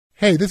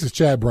Hey, this is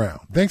Chad Brown.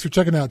 Thanks for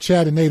checking out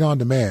Chad and Nate On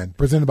Demand,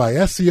 presented by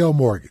SCL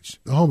Mortgage,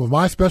 the home of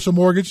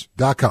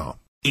myspecialmortgage.com.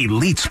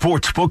 Elite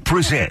Sportsbook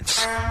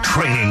presents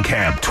Training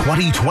Camp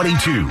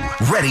 2022,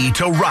 Ready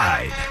to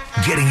Ride.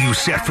 Getting you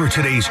set for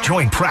today's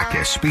joint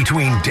practice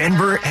between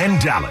Denver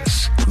and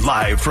Dallas.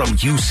 Live from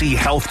UC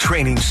Health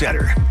Training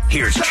Center,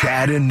 here's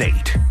Chad and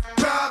Nate.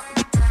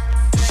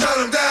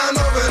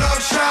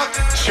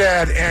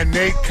 Chad and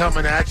Nate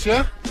coming at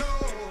you.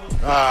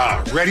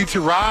 Ready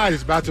to Ride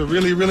is about to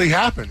really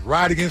happen.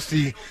 Ride against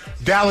the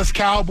Dallas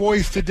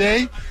Cowboys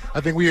today.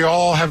 I think we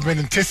all have been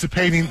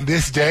anticipating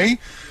this day.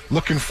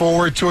 Looking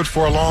forward to it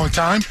for a long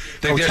time.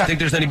 Think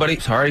there's anybody?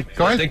 Sorry.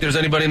 Go ahead. Think there's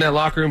anybody in that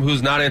locker room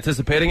who's not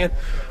anticipating it?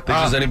 Think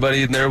there's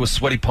anybody in there with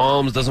sweaty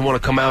palms, doesn't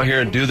want to come out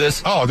here and do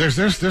this? Oh, there's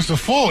a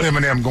full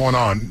Eminem going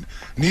on.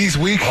 Knees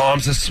weak.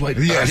 Palms are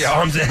sweaty. Yes.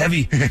 Arms are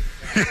heavy.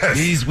 Yes.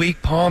 Knees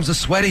weak, palms are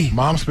sweaty.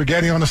 Mom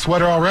spaghetti on the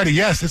sweater already.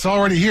 Yes, it's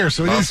already here.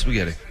 So it is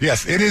spaghetti.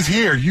 Yes, it is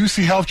here.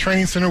 UC Health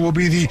Training Center will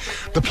be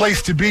the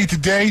place to be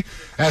today,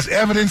 as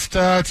evidenced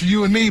to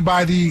you and me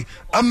by the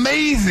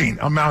amazing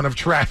amount of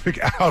traffic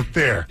out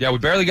there. Yeah, we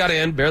barely got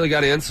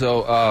in.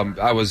 So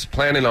I was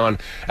planning on,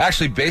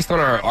 actually, based on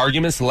our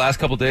arguments the last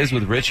couple days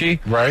with Richie,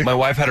 right? My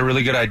wife had a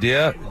really good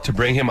idea to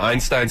bring him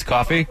Einstein's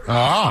coffee.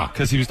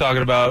 Because he was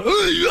talking about,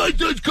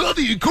 Einstein's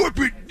coffee, you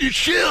corporate, you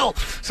shill.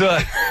 So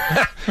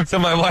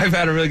my wife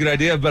had a really good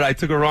idea, but I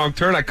took a wrong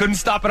turn. I couldn't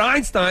stop at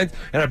Einstein's,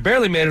 and I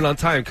barely made it on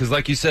time because,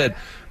 like you said,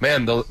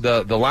 man,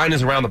 the line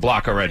is around the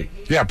block already.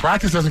 Yeah,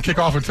 practice doesn't kick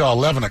off until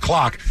 11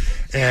 o'clock,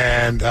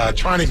 and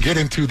trying to get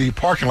into the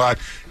parking lot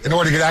in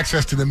order to get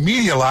access to the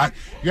media lot,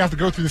 you have to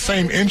go through the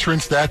same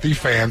entrance that the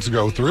fans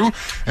go through,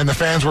 and the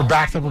fans were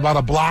backed up about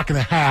a block and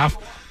a half.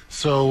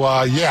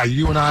 So,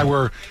 you and I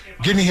were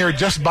getting here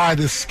just by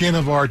the skin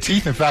of our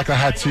teeth. In fact, I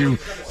had to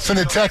send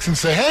a text and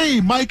say, hey,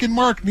 Mike and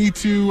Mark may need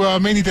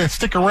to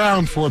stick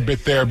around for a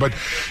bit there. But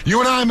you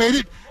and I made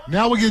it.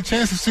 Now we get a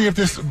chance to see if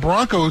this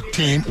Bronco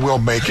team will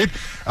make it.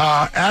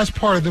 As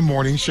part of the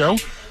morning show,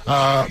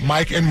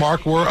 Mike and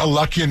Mark were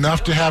lucky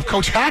enough to have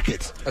Coach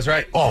Hackett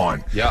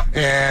on. Yeah.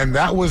 And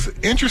that was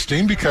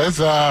interesting because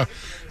the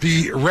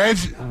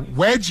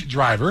wedge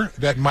driver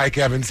that Mike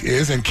Evans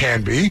is and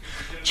can be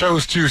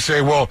chose to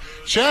say, well,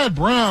 Chad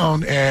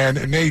Brown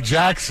and Nate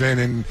Jackson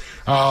and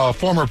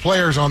former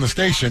players on the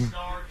station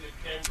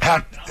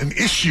had an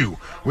issue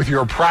with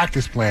your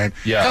practice plan.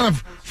 Yeah. Kind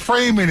of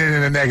framing it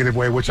in a negative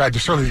way, which I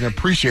just certainly didn't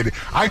appreciate it.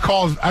 I've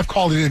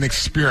called it an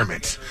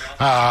experiment.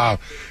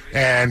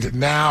 And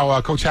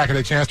now Coach Hackett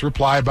had a chance to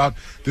reply about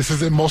this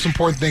is the most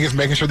important thing is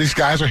making sure these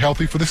guys are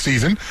healthy for the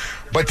season.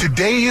 But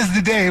today is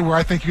the day where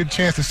I think you get a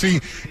chance to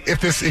see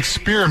if this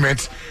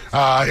experiment,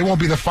 it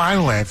won't be the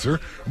final answer,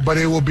 but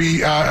it will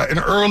be an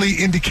early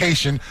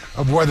indication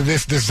of whether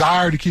this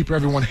desire to keep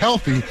everyone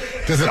healthy,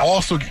 does it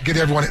also get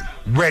everyone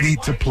ready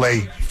to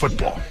play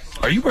football?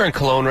 Are you wearing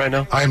cologne right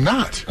now? I am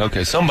not.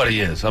 Okay, somebody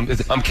is. I'm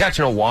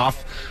catching a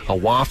waft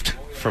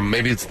from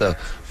maybe it's the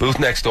booth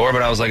next door,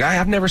 but I was like, I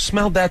have never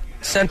smelled that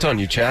scent on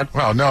you, Chad.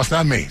 Well, no, it's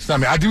not me. It's not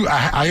me.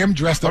 I am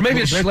dressed up. Or maybe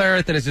a it's little bit.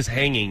 Schlereth that is just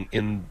hanging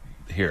in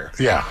here.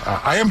 Yeah,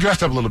 I am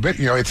dressed up a little bit.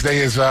 You know, today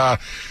is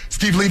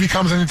Steve Levy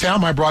comes into town,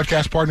 my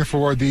broadcast partner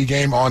for the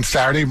game on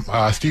Saturday.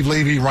 Steve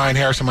Levy, Ryan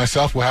Harris, and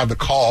myself will have the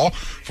call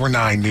for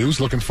 9 News.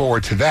 Looking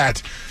forward to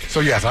that. So,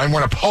 yes, I'm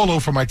wearing a polo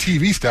for my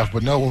TV stuff,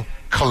 but no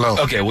cologne.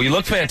 Okay, well, you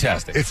look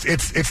fantastic.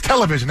 It's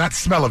television, not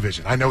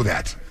smell-o-vision. I know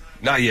that.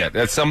 Not yet.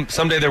 That's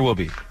someday there will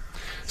be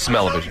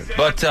smell-o-vision.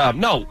 But,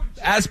 no,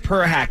 as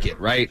per Hackett,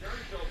 right?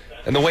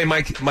 And the way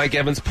Mike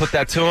Evans put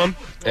that to him,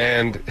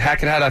 and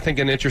Hackett had, I think,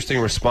 an interesting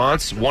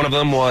response. One of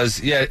them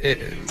was,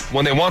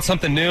 when they want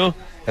something new,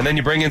 and then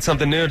you bring in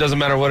something new, it doesn't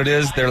matter what it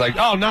is, they're like,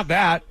 oh, not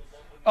that.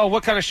 Oh,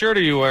 what kind of shirt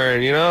are you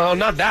wearing? You know, oh,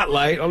 not that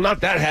light. Oh,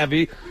 not that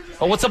heavy.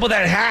 Oh, what's up with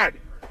that hat?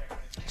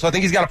 So I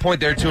think he's got a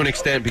point there to an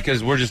extent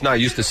because we're just not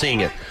used to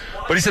seeing it.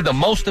 But he said the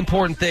most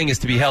important thing is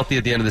to be healthy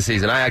at the end of the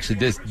season. I actually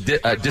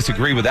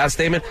disagree with that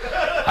statement.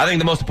 I think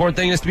the most important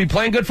thing is to be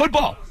playing good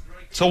football.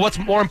 So what's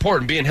more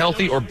important, being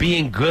healthy or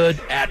being good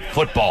at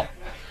football?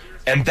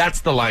 And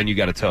that's the line you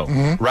got to toe,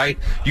 right?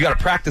 You got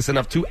to practice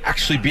enough to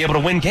actually be able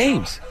to win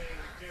games.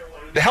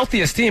 The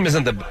healthiest team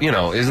isn't the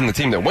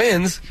team that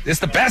wins. It's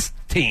the best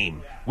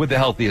team with the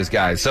healthiest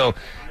guys. So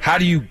how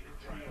do you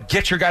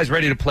get your guys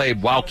ready to play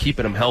while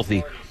keeping them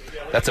healthy?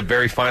 That's a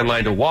very fine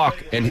line to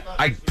walk. And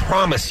I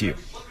promise you,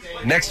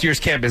 next year's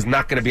camp is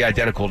not going to be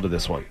identical to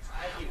this one.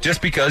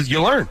 Just because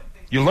you learn.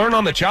 You learn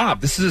on the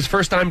job. This is his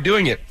first time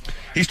doing it.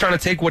 He's trying to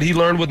take what he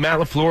learned with Matt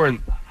LaFleur,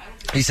 and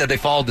he said they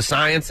followed the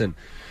science. And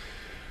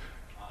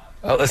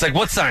it's like,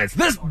 what science?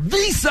 The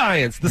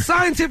science. The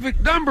scientific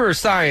number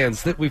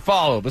science that we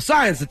follow. The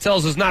science that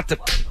tells us not to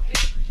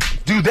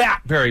do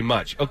that very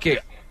much. Okay,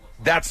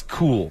 that's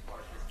cool.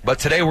 But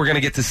today we're going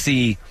to get to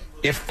see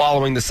if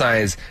following the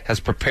science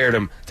has prepared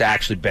him to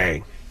actually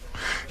bang.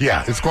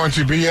 Yeah, it's going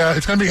to be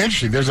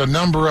interesting. There's a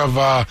number of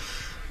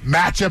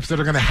matchups that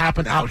are going to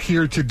happen out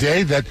here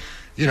today that,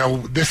 you know,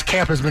 this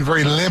camp has been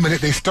very limited.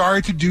 They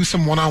started to do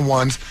some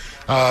one-on-ones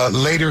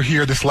later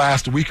here this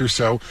last week or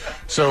so.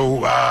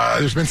 So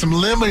there's been some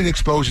limited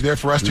exposure there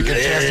for us to get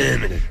a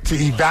chance to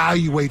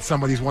evaluate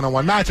some of these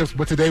one-on-one matchups,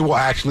 but today we'll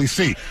actually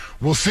see.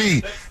 We'll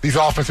see these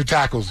offensive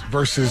tackles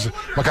versus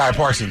Micaiah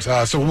Parsons.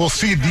 So we'll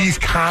see these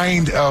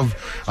kind of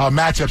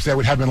matchups that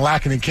would have been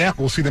lacking in camp.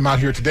 We'll see them out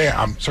here today.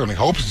 I'm certainly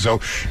hoping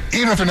so.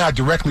 Even if they're not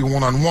directly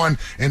one-on-one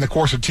in the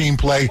course of team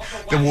play,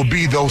 there will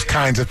be those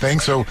kinds of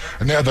things. So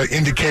another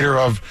indicator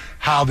of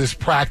how this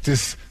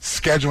practice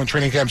schedule and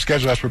training camp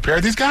schedule has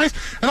prepared these guys,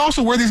 and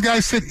also where these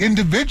guys sit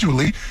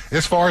individually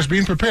as far as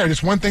being prepared.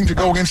 It's one thing to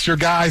go against your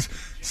guys,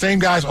 same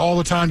guys all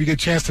the time. You get a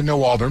chance to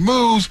know all their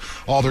moves,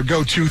 all their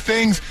go-to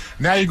things.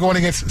 Now you're going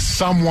against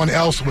someone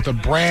else with a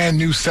brand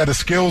new set of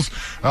skills.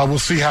 We'll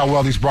see how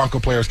well these Bronco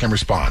players can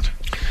respond.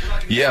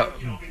 Yeah,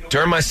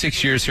 during my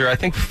 6 years here, I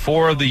think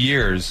 4 of the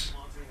years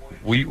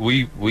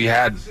we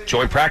had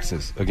joint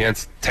practices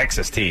against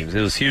Texas teams.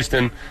 It was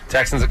Houston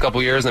Texans a couple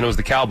years, and it was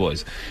the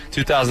Cowboys.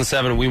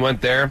 2007, we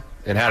went there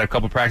and had a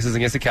couple practices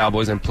against the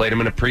Cowboys and played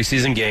them in a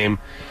preseason game.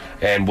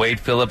 And Wade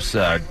Phillips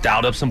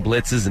dialed up some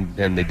blitzes,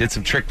 and they did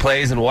some trick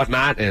plays and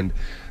whatnot, and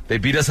they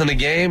beat us in the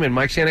game, and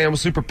Mike Shanahan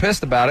was super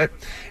pissed about it.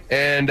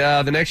 And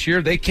the next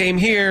year, they came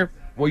here.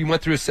 We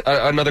went through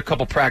another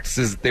couple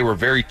practices. They were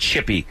very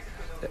chippy.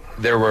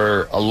 There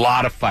were a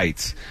lot of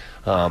fights.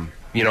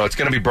 It's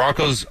going to be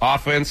Broncos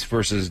offense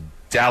versus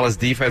Dallas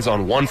defense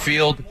on one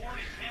field,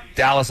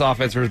 Dallas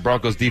offense versus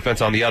Broncos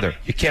defense on the other.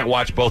 You can't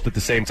watch both at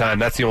the same time.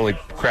 That's the only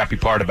crappy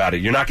part about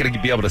it. You're not going to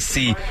be able to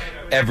see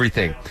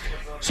everything.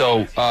 So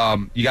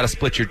you got to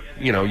split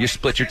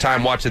your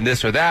time watching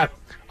this or that.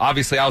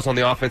 Obviously, I was on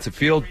the offensive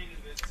field.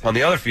 On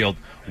the other field,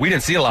 we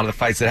didn't see a lot of the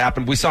fights that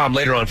happened. We saw them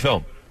later on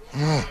film.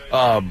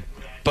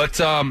 But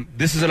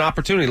this is an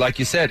opportunity, like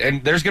you said,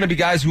 and there's going to be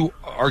guys who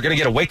are going to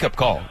get a wake-up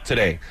call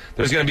today.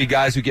 There's going to be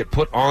guys who get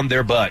put on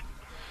their butt,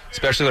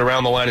 especially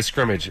around the line of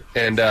scrimmage.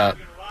 And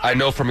I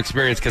know from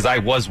experience because I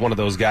was one of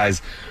those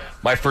guys.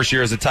 My first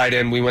year as a tight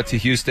end, we went to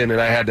Houston, and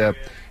I had to,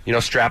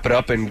 strap it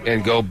up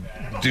and go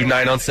do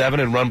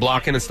 9-on-7 and run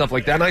blocking and stuff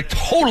like that. And I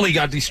totally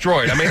got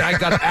destroyed. I mean, I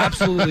got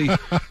absolutely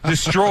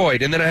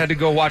destroyed. And then I had to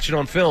go watch it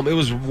on film. It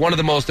was one of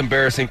the most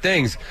embarrassing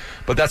things.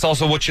 But that's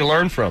also what you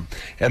learn from.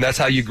 And that's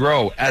how you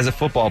grow as a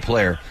football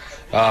player.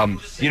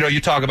 You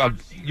talk about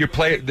your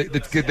play.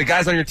 The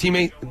guys on your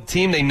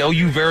team, they know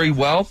you very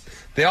well.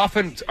 They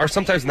often are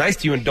sometimes nice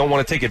to you and don't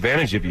want to take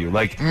advantage of you.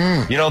 Like,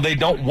 they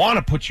don't want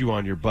to put you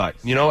on your butt.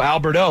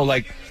 Alberto,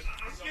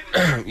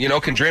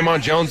 can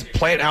Draymond Jones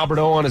plant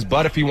Alberto on his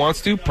butt if he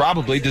wants to?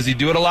 Probably. Does he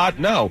do it a lot?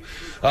 No.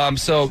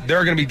 So there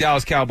are going to be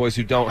Dallas Cowboys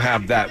who don't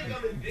have that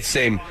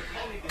same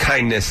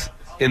kindness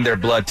in their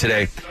blood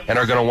today and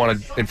are going to want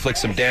to inflict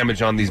some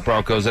damage on these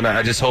Broncos. And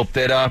I just hope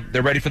that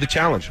they're ready for the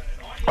challenge.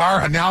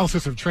 Our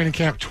analysis of Training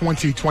Camp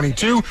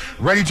 2022,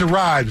 Ready to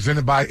Ride,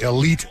 presented by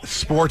Elite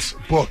Sports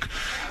Book.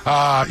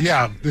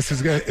 This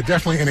is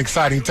definitely an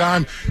exciting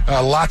time.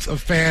 Lots of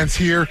fans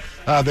here.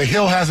 The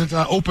Hill hasn't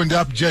opened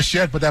up just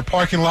yet, but that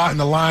parking lot and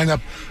the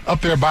lineup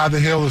up there by the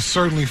Hill is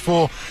certainly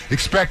full.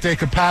 Expect a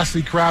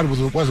capacity crowd.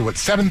 Was it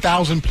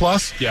 7,000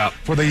 plus? Yeah.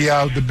 For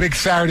the big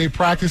Saturday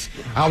practice.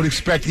 I would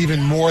expect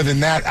even more than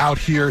that out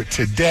here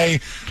today.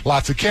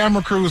 Lots of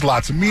camera crews,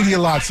 lots of media,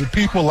 lots of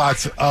people,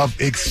 lots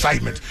of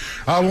excitement.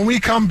 When we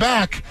come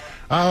back,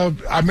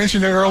 I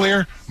mentioned it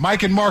earlier,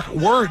 Mike and Mark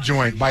were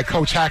joined by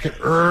Coach Hackett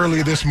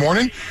early this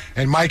morning,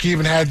 and Mike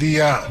even had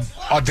the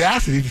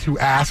audacity to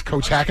ask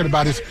Coach Hackett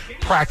about his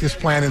practice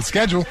plan and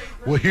schedule.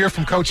 We'll hear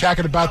from Coach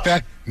Hackett about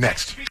that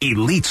next.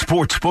 Elite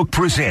Sportsbook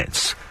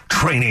presents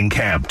Training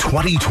Camp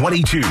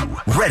 2022,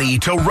 Ready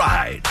to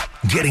Ride.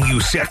 Getting you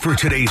set for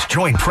today's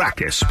joint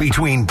practice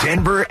between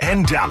Denver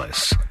and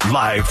Dallas.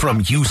 Live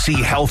from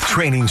UC Health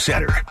Training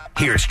Center,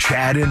 here's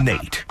Chad and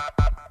Nate.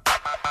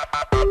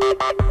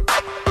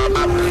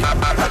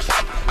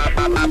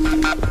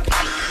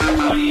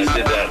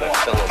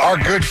 Our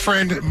good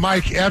friend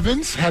Mike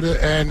Evans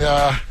and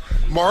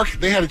Mark,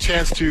 they had a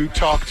chance to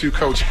talk to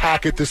Coach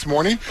Hackett this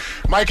morning.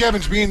 Mike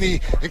Evans, being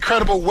the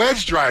incredible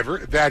wedge driver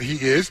that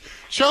he is,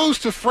 chose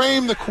to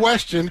frame the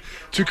question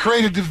to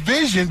create a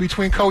division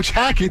between Coach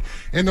Hackett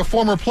and the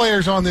former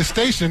players on this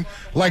station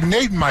like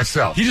Nate and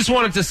myself. He just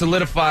wanted to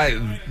solidify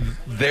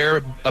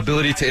their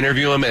ability to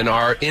interview him and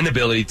our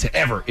inability to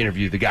ever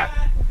interview the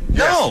guy.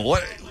 No,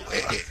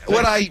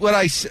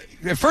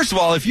 first of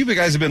all, if you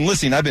guys have been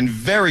listening, I've been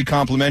very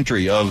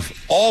complimentary of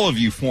all of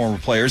you former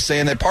players,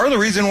 saying that part of the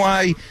reason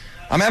why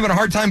I'm having a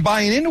hard time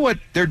buying into what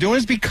they're doing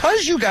is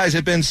because you guys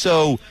have been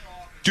so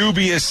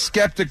dubious,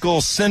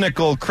 skeptical,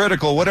 cynical,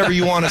 critical, whatever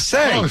you want to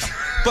say.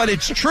 But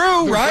it's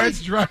true, right?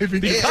 Wedge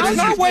driving. It's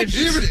not wedge.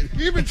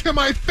 Even to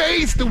my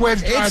face, the wedge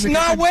driving. It's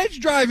not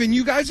wedge driving.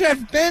 You guys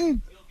have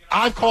been.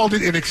 I've called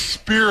it an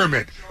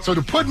experiment. So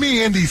to put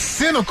me in the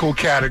cynical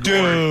category,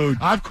 dude,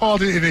 I've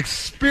called it an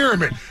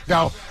experiment.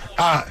 Now,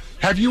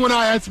 have you and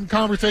I had some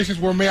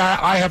conversations where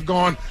I have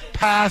gone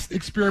past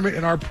experiment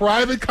in our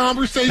private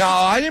conversations? No,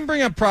 I didn't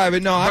bring up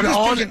private. No,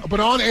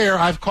 but on air,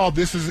 I've called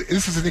this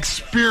is an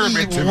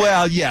experiment.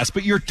 Well, yes,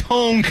 but your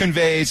tone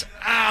conveys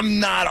I'm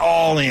not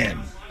all in.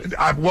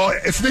 Well,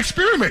 it's an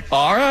experiment.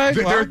 All right.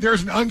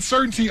 There's an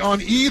uncertainty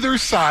on either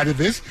side of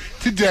this.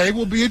 Today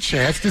will be a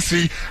chance to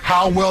see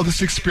how well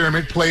this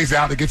experiment plays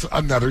out against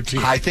another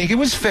team. I think it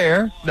was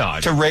fair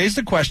to raise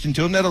the question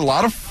to him that a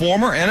lot of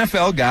former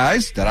NFL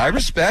guys that I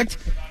respect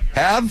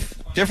have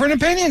different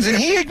opinions, and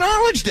he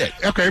acknowledged it.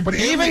 Okay, but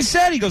he even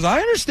said, he goes, I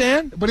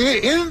understand. But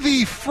in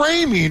the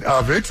framing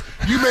of it,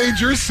 you made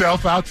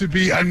yourself out to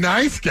be a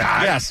nice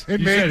guy. Yes.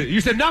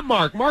 You said not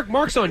Mark.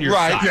 Mark's on your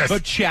side. Yes.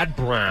 But Chad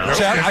Brown.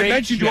 Chad, I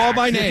mentioned you all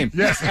by name.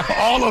 Yes,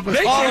 all of us.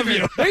 All of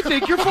you. They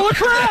think you're full of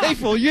crap. They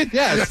fool you,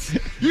 yes.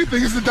 You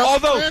think it's the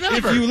dumbest man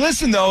ever. If you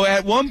listen, though,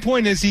 at one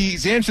point as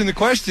he's answering the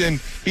question,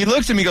 he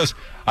looks at me and goes,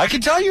 I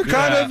can tell you're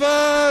kind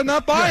of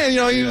not buying.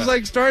 He was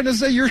like starting to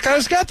say you're kind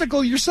of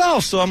skeptical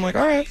yourself. So I'm like,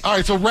 all right. All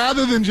right, so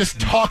rather than just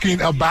talking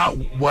about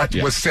what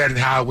was said and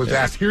how it was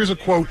asked, here's a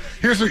quote.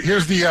 Here's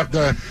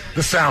the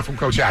sound from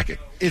Coach Hackett.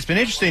 It's been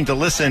interesting to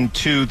listen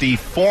to the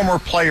former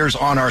players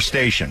on our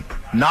station,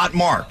 not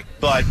Mark,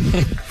 but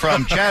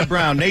from Chad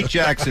Brown, Nate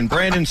Jackson,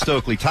 Brandon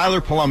Stokely, Tyler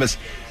Columbus.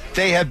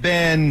 They have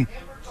been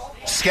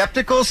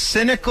skeptical,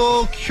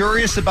 cynical,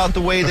 curious about the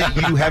way that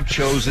you have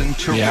chosen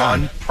to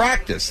run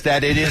practice,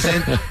 that it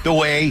isn't the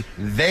way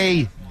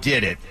they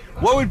did it.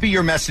 What would be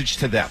your message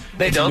to them?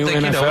 They don't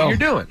think you know what you're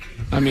doing.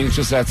 I mean, it's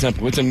just that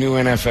simple. It's a new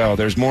NFL.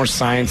 There's more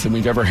science than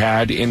we've ever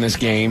had in this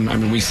game. I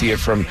mean, we see it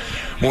from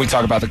when we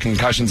talk about the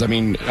concussions. I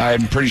mean,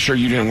 I'm pretty sure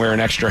you didn't wear an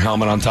extra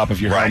helmet on top of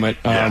your helmet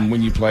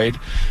when you played.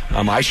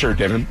 I sure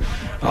didn't.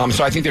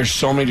 So I think there's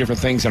so many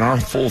different things, and our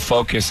full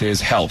focus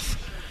is health.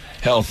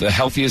 The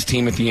healthiest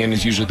team at the end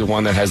is usually the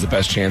one that has the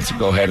best chance to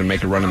go ahead and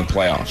make a run in the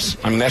playoffs.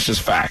 I mean, that's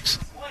just facts.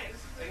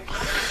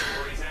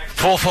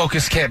 Full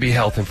focus can't be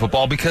health in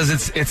football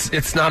because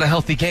it's not a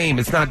healthy game.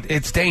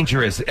 It's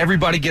dangerous.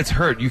 Everybody gets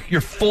hurt.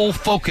 Your full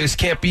focus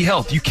can't be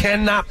health. You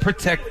cannot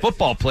protect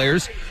football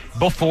players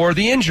before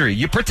the injury.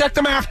 You protect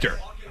them after.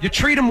 You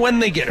treat them when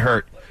they get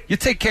hurt. You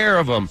take care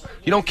of them.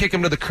 You don't kick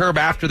them to the curb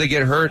after they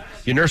get hurt.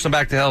 You nurse them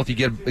back to health. You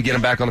get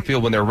them back on the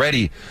field when they're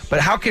ready. But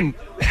how can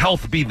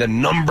health be the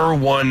number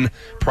one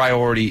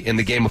priority in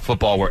the game of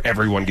football where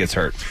everyone gets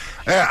hurt?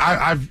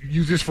 I've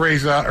used this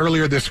phrase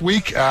earlier this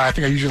week. I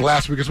think I used it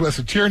last week as well. It's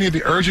the tyranny of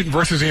the urgent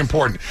versus the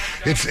important.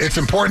 It's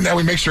important that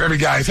we make sure every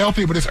guy is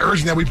healthy, but it's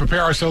urgent that we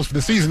prepare ourselves for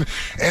the season.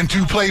 And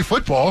to play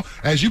football,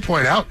 as you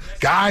point out,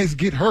 guys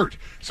get hurt.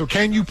 So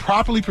can you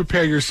properly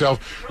prepare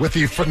yourself with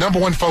the number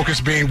one focus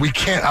being we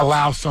can't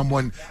allow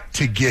someone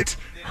to get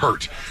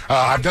hurt.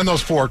 I've done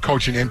those 4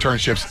 coaching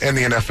internships in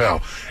the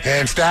NFL,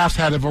 and staffs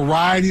had a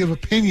variety of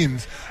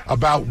opinions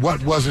about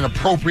what was an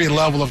appropriate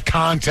level of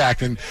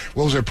contact and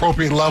what was an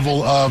appropriate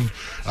level of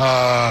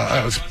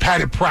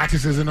padded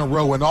practices in a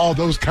row and all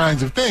those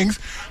kinds of things,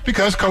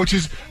 because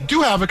coaches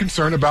do have a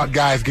concern about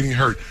guys getting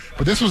hurt.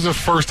 But this was the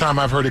first time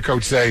I've heard a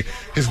coach say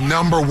his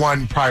number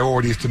one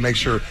priority is to make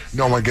sure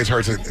no one gets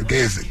hurt,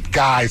 is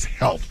guys'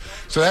 health.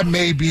 So that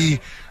may be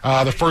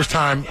the first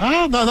time.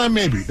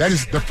 That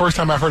is the first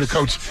time I've heard a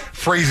coach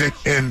phrase it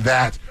in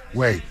that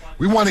way.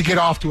 We want to get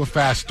off to a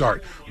fast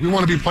start. We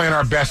want to be playing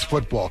our best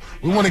football.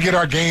 We want to get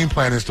our game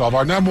plan installed.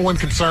 Our number one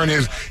concern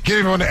is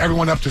getting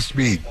everyone up to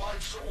speed.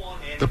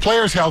 The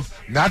player's health,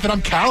 not that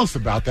I'm callous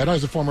about that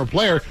as a former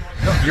player,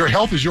 your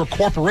health is your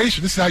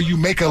corporation. This is how you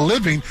make a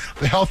living,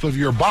 the health of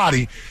your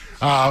body.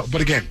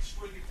 But again,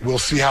 we'll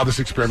see how this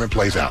experiment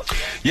plays out.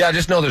 Yeah, I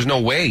just know there's no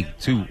way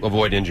to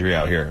avoid injury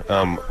out here.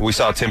 We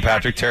saw Tim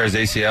Patrick tear his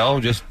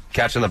ACL, just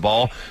catching the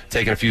ball,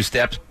 taking a few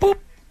steps, boop,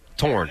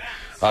 torn.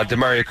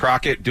 Demaria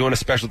Crockett doing a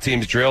special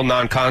teams drill,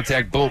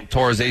 non-contact, boom,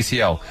 tore his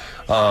ACL.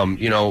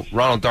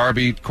 Ronald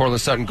Darby,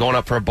 Cortland Sutton going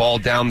up for a ball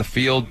down the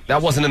field.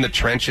 That wasn't in the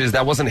trenches.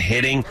 That wasn't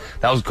hitting.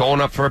 That was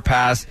going up for a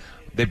pass.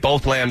 They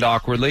both land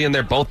awkwardly, and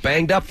they're both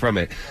banged up from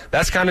it.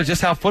 That's kind of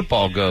just how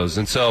football goes.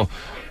 And so,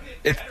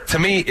 to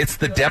me, it's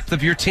the depth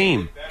of your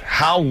team.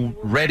 How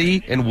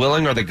ready and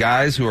willing are the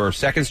guys who are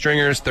second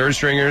stringers, third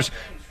stringers?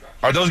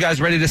 Are those guys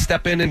ready to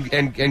step in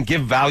and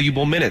give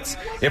valuable minutes?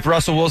 If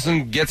Russell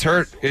Wilson gets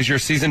hurt, is your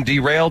season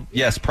derailed?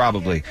 Yes,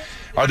 probably.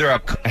 Are there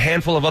a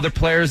handful of other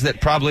players that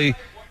probably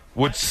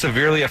would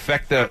severely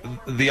affect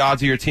the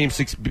odds of your team's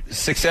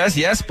success?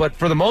 Yes, but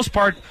for the most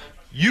part,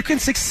 you can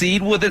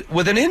succeed with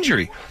an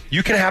injury.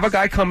 You can have a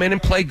guy come in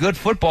and play good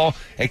football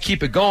and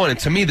keep it going. And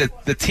to me,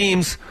 the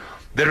teams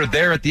that are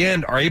there at the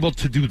end are able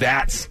to do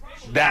that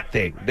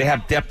thing. They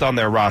have depth on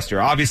their roster.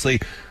 Obviously,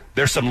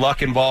 there's some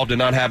luck involved in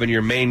not having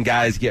your main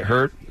guys get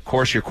hurt. Of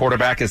course, your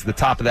quarterback is the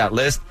top of that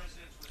list.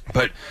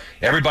 But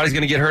everybody's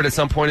going to get hurt at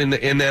some point in the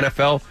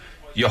NFL.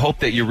 You hope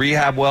that you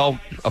rehab well,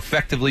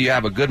 effectively, you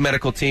have a good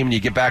medical team, and you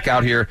get back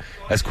out here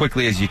as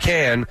quickly as you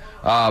can,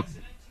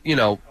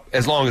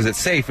 as long as it's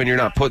safe and you're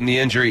not putting the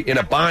injury in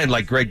a bind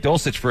like Greg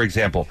Dulcich, for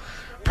example.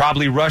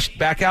 Probably rushed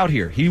back out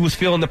here. He was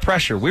feeling the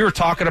pressure. We were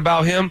talking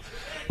about him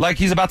like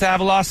he's about to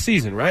have a lost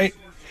season, right?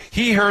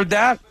 He heard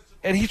that,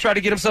 and he tried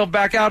to get himself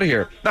back out of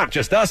here. Not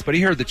just us, but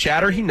he heard the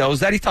chatter. He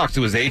knows that. He talks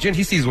to his agent.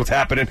 He sees what's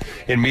happening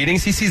in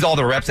meetings. He sees all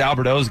the reps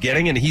Albert O's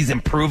getting, and he's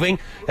improving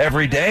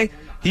every day.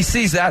 He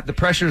sees that, the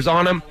pressure's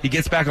on him, he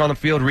gets back on the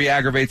field,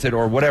 re-aggravates it,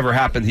 or whatever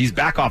happens, he's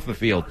back off the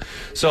field.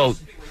 So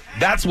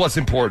that's what's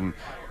important.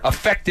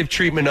 Effective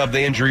treatment of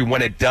the injury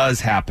when it does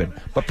happen.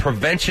 But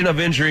prevention of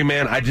injury,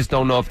 man, I just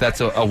don't know if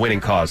that's a winning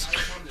cause.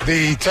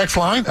 The text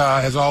line,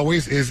 as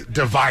always, is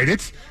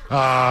divided.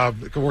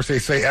 Of course, they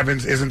say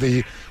Evans isn't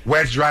the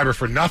wedge driver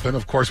for nothing.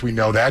 Of course, we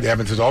know that.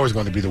 Evans is always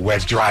going to be the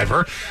wedge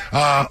driver.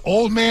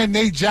 Old man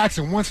Nate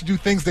Jackson wants to do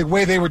things the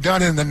way they were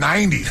done in the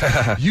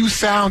 90s. You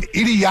sound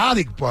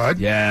idiotic, bud.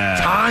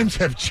 Yeah. Times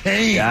have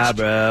changed. Yeah,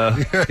 bro.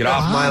 Get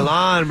off my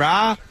lawn,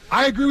 bro.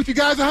 I agree with you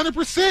guys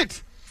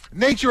 100%.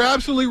 Nate, you're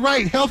absolutely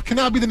right. Health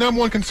cannot be the number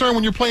one concern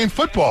when you're playing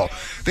football.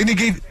 They need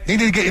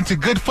to get into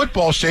good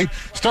football shape,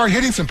 start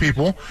hitting some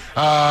people,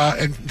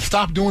 and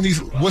stop doing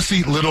these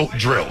wussy little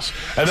drills.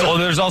 And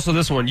there's also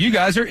this one. You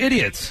guys are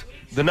idiots.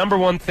 The number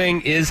one thing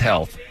is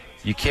health.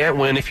 You can't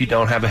win if you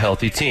don't have a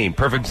healthy team.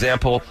 Perfect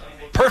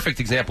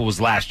example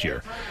was last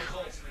year.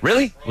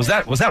 Really? Was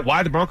that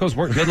why the Broncos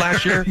weren't good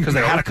last year? Because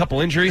they had a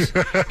couple injuries?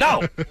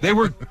 No. They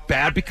were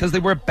bad because they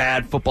were a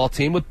bad football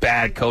team with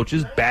bad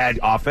coaches, bad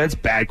offense,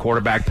 bad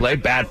quarterback play,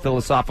 bad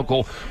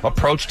philosophical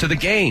approach to the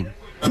game.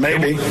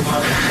 Maybe.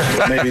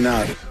 Maybe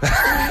not.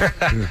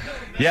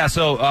 Yeah,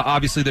 so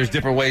obviously there's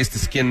different ways to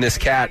skin this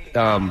cat.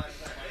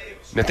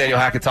 Nathaniel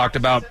Hackett talked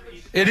about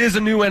it is a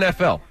new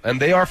NFL,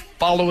 and they are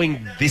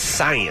following the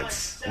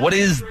science. What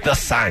is the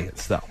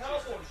science, though?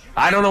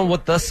 I don't know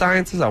what the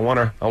science is. I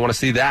want to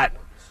see that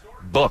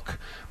book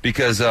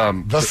because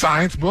the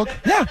science book.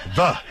 Yeah.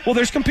 Well,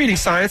 there's competing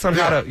science on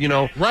how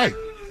to right.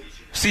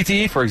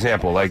 CTE, for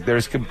example, like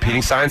there's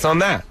competing science on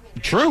that.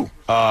 True.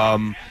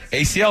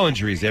 ACL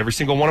injuries, every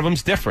single one of them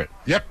is different.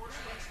 Yep.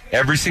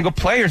 Every single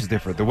player is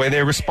different. The way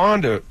they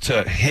respond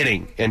to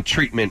hitting and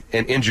treatment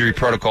and injury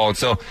protocol, and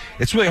so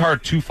it's really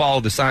hard to follow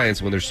the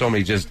science when there's so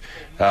many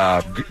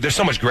there's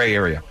so much gray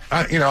area.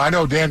 I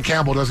know Dan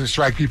Campbell doesn't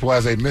strike people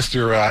as a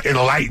Mr.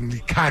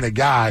 Enlightened kind of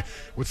guy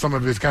with some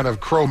of his kind of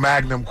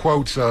Cro-Magnon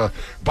quotes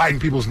biting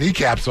people's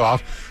kneecaps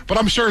off. But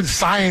I'm sure the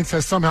science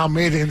has somehow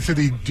made it into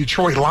the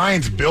Detroit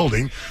Lions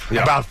building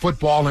about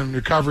football and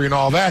recovery and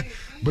all that.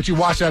 But you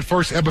watch that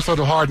first episode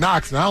of Hard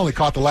Knocks, and I only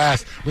caught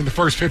the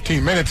first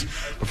 15 minutes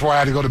before I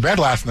had to go to bed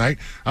last night.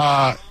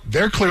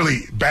 They're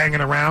clearly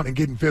banging around and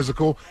getting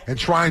physical and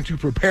trying to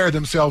prepare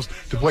themselves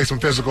to play some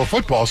physical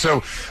football.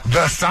 So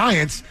the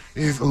science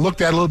is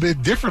looked at a little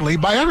bit differently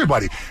by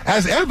everybody,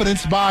 as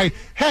evidenced by,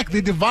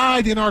 the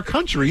divide in our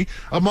country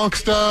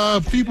amongst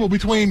people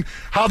between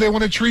how they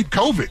want to treat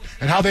COVID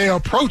and how they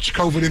approach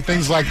COVID and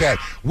things like that.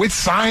 Which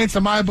science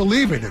am I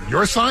believing in?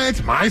 Your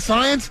science? My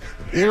science?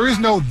 There is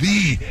no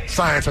the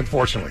science,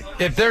 unfortunately.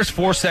 If there's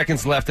 4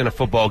 seconds left in a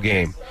football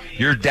game,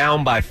 you're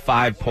down by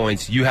 5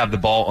 points, you have the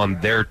ball on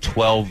their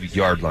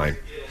 12-yard line.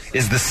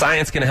 Is the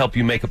science going to help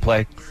you make a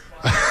play?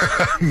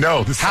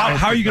 No.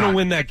 How are you going to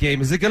win that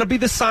game? Is it going to be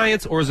the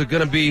science or is it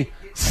going to be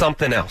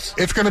something else?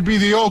 It's going to be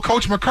the old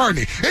Coach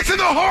McCartney. It's in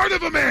the heart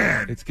of a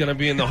man. It's going to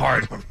be in the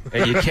heart.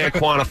 And you can't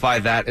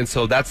quantify that. And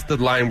so that's the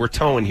line we're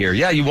towing here.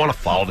 Yeah, you want to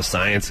follow the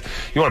science.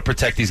 You want to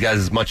protect these guys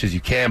as much as you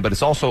can. But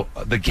it's also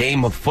the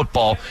game of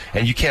football,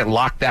 and you can't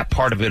lock that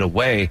part of it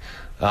away.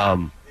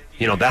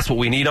 That's what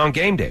we need on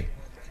game day.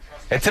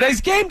 And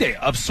today's game day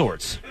of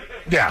sorts.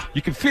 Yeah.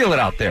 You can feel it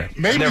out there.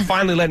 Maybe. And they're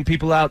finally letting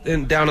people out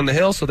down on the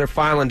hill, so they're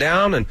filing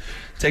down and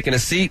taking a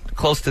seat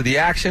close to the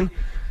action.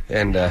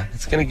 And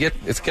it's gonna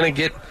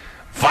get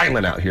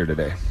violent out here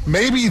today.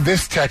 Maybe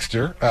this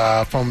texter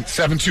from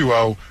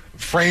 720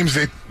 frames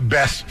it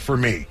best for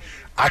me.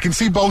 I can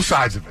see both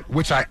sides of it,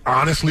 which I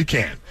honestly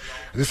can.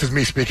 This is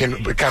me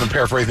speaking, but kind of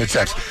paraphrasing the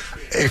text.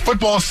 A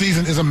football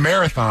season is a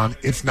marathon.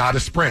 It's not a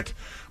sprint.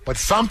 But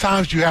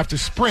sometimes you have to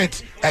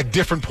sprint at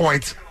different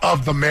points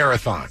of the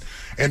marathon.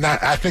 And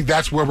I think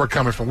that's where we're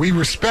coming from. We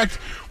respect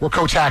where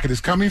Coach Hackett is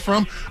coming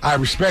from. I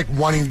respect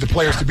wanting the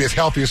players to be as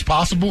healthy as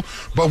possible.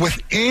 But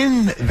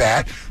within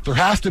that, there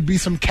has to be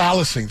some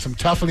callousing, some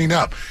toughening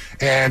up.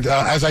 And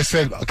as I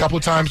said a couple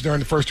of times during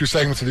the first 2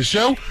 segments of the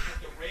show,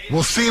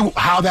 we'll see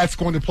how that's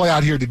going to play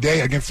out here today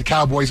against the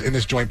Cowboys in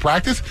this joint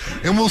practice.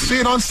 And we'll see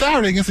it on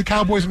Saturday against the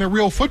Cowboys in a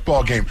real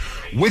football game.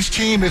 Which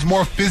team is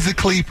more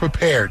physically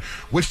prepared?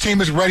 Which team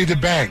is ready to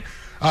bang?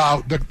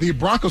 The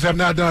Broncos have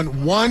not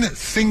done one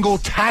single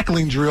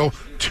tackling drill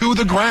to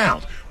the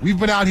ground. We've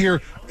been out here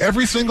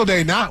every single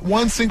day, not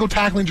one single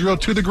tackling drill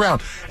to the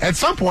ground. At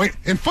some point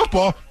in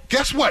football,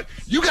 guess what?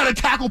 You got to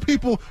tackle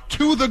people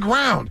to the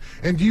ground.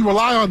 And do you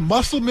rely on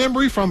muscle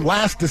memory from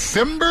last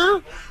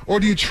December? Or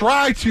do you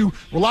try to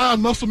rely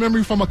on muscle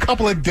memory from a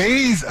couple of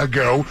days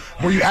ago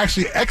where you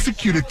actually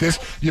executed this?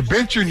 You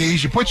bent your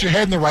knees, you put your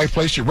head in the right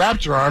place, you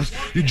wrapped your arms,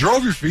 you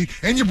drove your feet,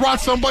 and you brought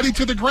somebody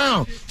to the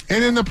ground.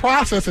 And in the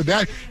process of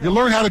that, you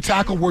learn how to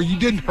tackle where you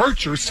didn't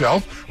hurt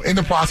yourself in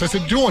the process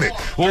of doing it.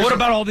 Well, what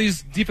about all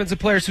these defensive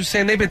players who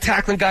saying they've been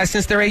tackling guys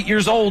since they're 8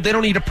 years old? They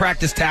don't need to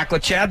practice tackle,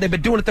 Chad. They've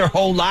been doing it their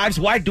whole lives.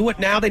 Why do it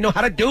now? They know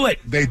how to do it.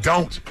 They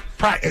don't.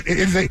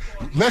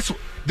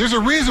 there's a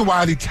reason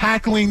why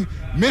the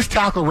missed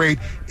tackle rate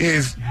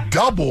is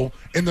double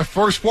in the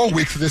first 4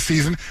 weeks of this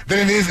season than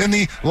it is in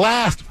the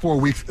last 4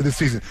 weeks of the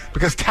season,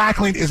 because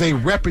tackling is a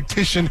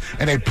repetition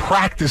and a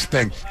practice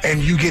thing,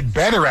 and you get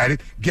better at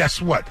it.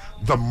 Guess what?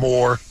 The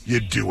more you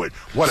do it.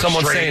 What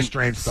Someone's a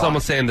strange thought.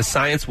 Someone's saying the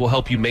science will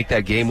help you make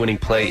that game-winning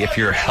play if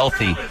you're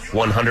healthy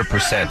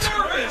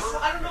 100%.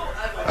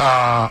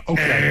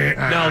 Okay.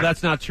 No,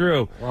 that's not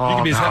true. Oh, you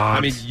can be. no. I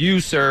mean, you,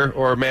 sir,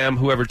 or ma'am,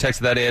 whoever texted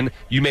that in,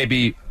 you may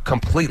be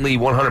completely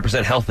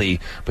 100% healthy,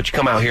 but you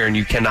come out here and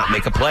you cannot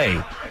make a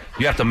play.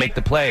 You have to make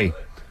the play,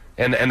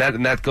 and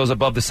that goes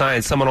above the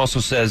science. Someone also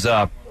says,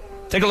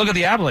 take a look at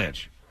the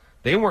Avalanche.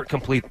 They weren't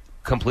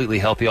completely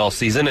healthy all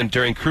season, and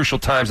during crucial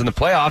times in the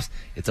playoffs,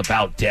 it's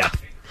about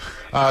depth.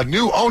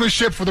 New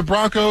ownership for the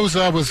Broncos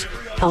was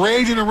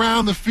parading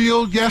around the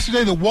field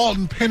yesterday. The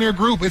Walton Penner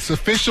Group, it's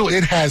official.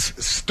 It has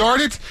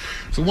started.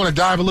 So we want to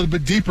dive a little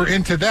bit deeper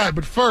into that.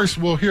 But first,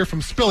 we'll hear from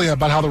Spilly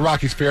about how the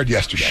Rockies fared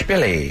yesterday.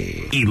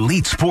 Spilly.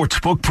 Elite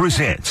Sportsbook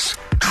presents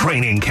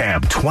Training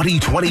Camp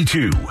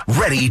 2022.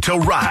 Ready to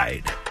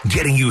ride.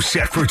 Getting you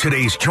set for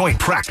today's joint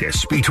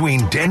practice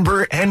between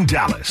Denver and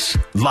Dallas.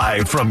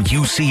 Live from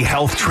UC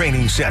Health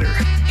Training Center.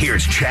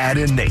 Here's Chad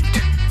and Nate.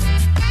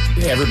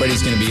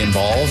 Everybody's going to be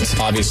involved.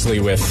 Obviously,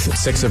 with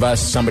 6 of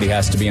us, somebody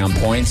has to be on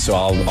point, so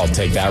I'll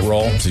take that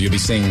role. So you'll be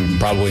seeing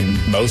probably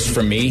most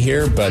from me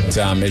here, but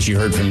as you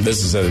heard from,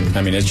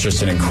 it's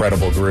just an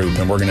incredible group,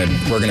 and we're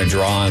gonna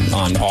draw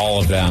on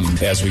all of them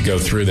as we go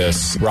through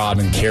this. Rob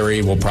and Carrie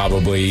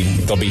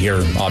they'll be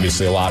here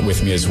obviously a lot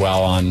with me as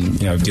well on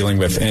dealing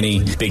with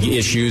any big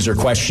issues or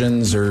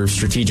questions or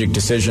strategic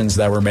decisions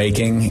that we're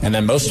making, and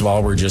then most of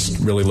all, we're just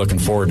really looking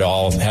forward to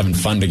all having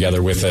fun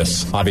together with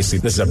this. Obviously,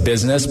 this is a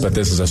business, but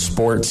this is a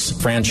sports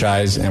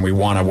franchise, and we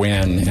want to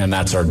win, and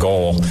that's our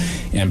goal.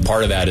 And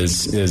part of that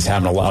is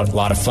having a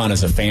lot of fun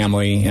as a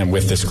family and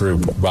with this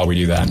group while we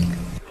do that.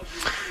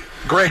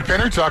 Greg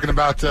Penner talking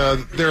about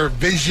their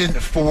vision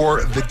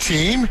for the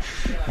team.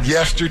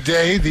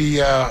 Yesterday,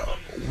 the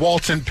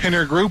Walton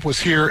Penner Group was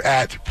here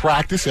at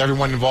practice.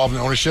 Everyone involved in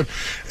ownership,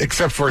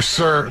 except for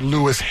Sir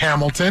Lewis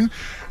Hamilton,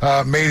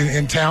 made it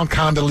in town,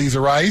 Condoleezza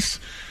Rice.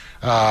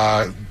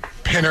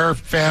 Penner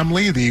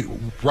family, the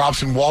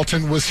Robson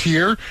Walton was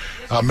here.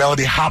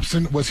 Melody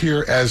Hobson was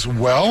here as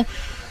well.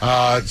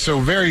 So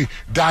very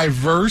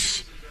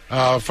diverse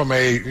from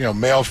a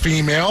male,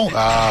 female,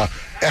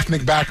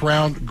 ethnic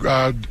background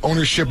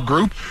ownership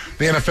group.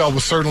 The NFL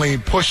was certainly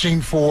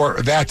pushing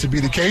for that to be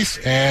the case,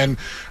 and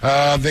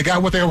they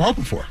got what they were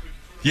hoping for.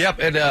 Yep,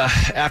 and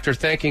after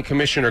thanking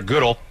Commissioner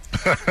Goodell,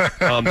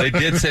 they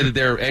did say that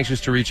they're anxious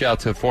to reach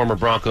out to former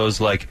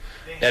Broncos like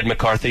Ed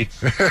McCarthy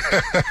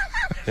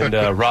and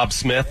Rob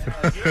Smith,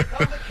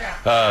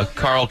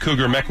 Carl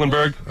Cougar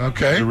Mecklenburg.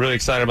 Okay. We're really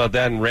excited about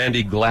that. And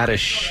Randy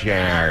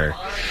Gladishar.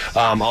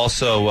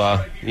 Also,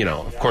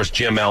 of course,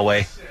 Jim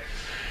Elway.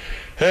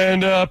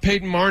 And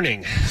Peyton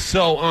Marning.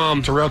 So,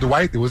 Terrell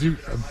Dwight, was he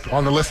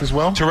on the list as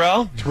well?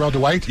 Terrell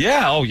Dwight?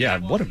 Yeah, oh yeah,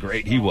 what a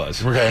great he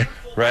was. Okay.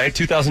 Right?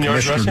 2,000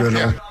 yards rushing?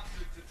 Yeah.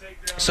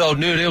 So,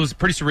 dude, it was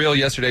pretty surreal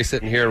yesterday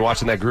sitting here and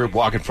watching that group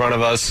walk in front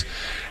of us.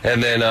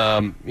 And then,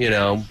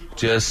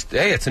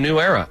 hey, it's a new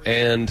era.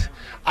 And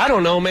I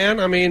don't know, man.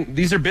 I mean,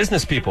 these are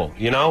business people,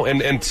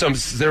 and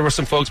there were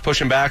some folks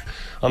pushing back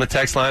on the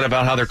text line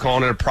about how they're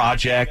calling it a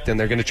project and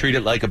they're going to treat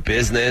it like a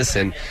business.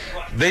 And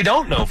they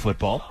don't know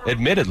football,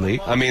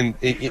 admittedly. I mean,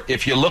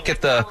 if you look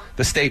at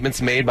the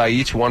statements made by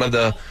each one of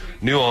the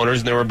new owners,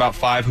 and there were about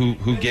 5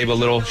 who gave a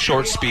little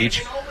short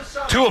speech,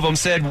 2 of them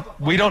said,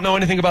 we don't know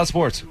anything about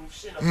sports.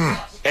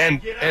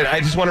 And I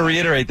just want to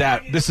reiterate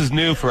that. This is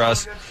new for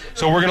us.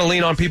 So we're going to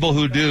lean on people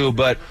who do,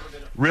 but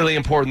really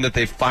important that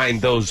they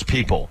find those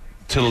people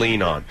to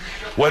lean on.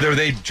 Whether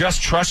they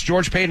just trust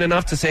George Paton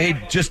enough to say,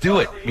 hey, just do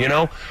it,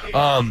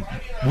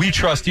 we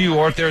trust you,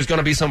 or if there's going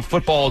to be some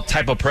football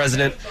type of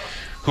president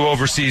who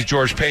oversees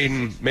George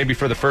Paton, maybe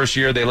for the first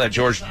year they let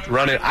George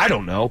run it. I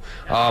don't know.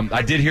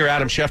 I did hear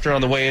Adam Schefter on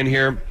the way in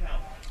here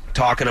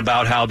talking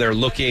about how they're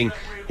looking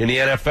in the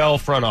NFL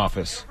front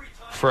office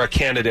for a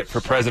candidate for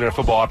president of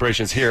football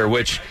operations here,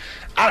 which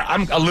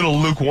I'm a little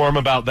lukewarm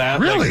about that.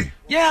 Really?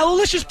 Well,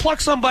 let's just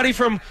pluck somebody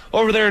from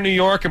over there in New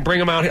York and bring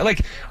them out here.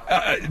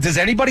 Does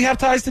anybody have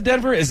ties to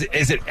Denver? Is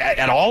it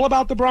at all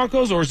about the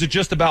Broncos, or is it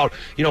just about,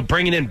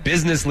 bringing in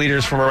business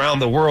leaders from around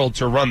the world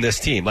to run this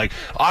team?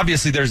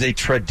 Obviously there's a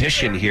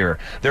tradition here.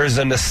 There's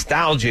a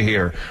nostalgia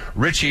here.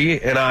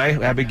 Richie and I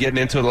have been getting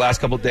into it the last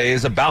couple of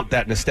days about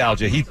that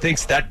nostalgia. He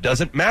thinks that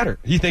doesn't matter.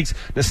 He thinks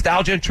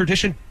nostalgia and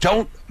tradition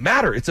don't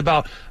matter. It's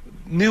about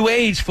new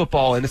age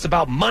football, and it's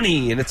about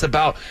money, and it's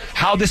about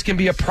how this can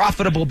be a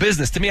profitable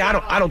business. To me,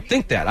 I don't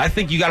think that. I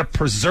think you got to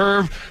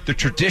preserve the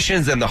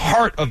traditions and the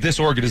heart of this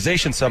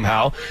organization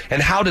somehow.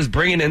 And how does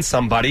bringing in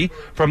somebody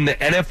from the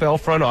NFL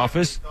front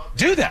office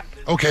do that?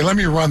 Okay, let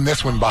me run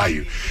this one by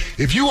you.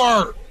 If you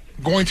are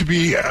going to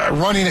be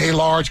running a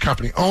large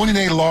company, owning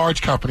a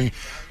large company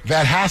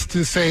that has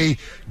to, say,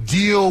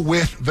 deal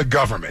with the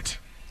government,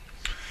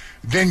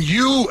 then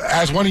you,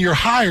 as one of your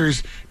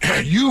hires,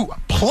 you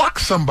pluck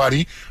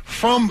somebody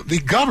from the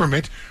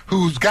government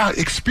who's got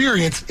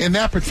experience in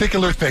that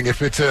particular thing.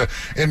 If it's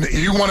and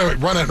you want to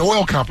run an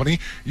oil company,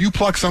 you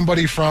pluck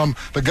somebody from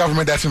the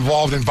government that's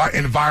involved in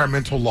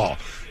environmental law.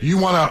 You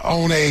want to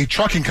own a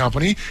trucking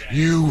company,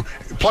 you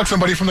pluck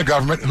somebody from the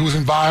government who's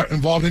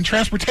involved in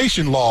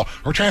transportation law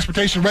or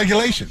transportation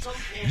regulations.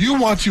 You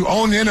want to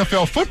own the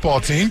NFL football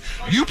team,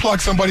 you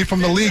pluck somebody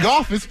from the league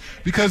office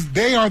because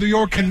they are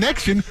your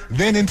connection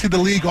then into the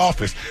league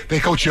office. They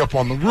coach you up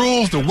on the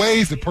rules, the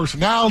ways, the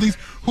personalities,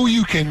 who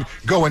you can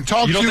go and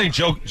talk to. You don't think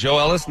Joe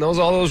Ellis knows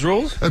all those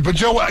rules? But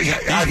Joe,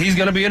 he's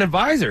going to be an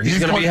advisor. He's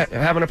going to be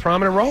having a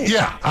prominent role.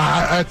 Yeah,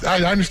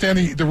 I understand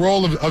the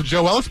role of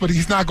Joe Ellis, but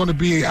he's not going to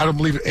be, I don't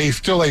believe,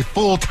 still a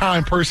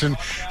full-time person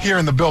here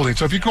in the building.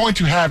 So if you're going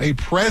to have a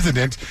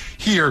president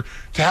here,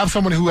 to have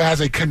someone who has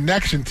a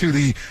connection to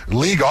the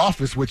league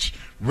office, which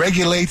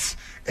regulates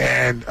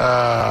and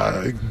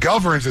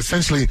governs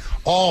essentially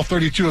all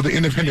 32 of the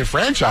independent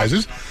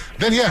franchises,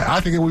 then yeah, I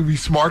think it would be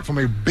smart from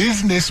a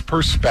business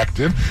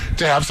perspective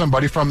to have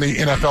somebody from the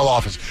NFL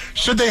office.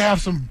 Should they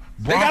have some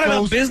Broncos? They got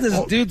enough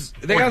business dudes.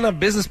 They got enough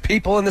business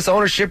people in this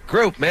ownership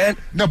group, man.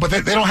 No, but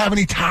they don't have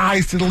any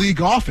ties to the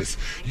league office.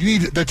 You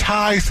need the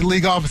ties to the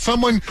league office.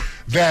 Someone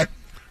that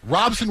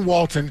Robson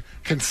Walton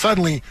can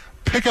suddenly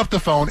pick up the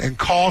phone and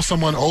call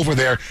someone over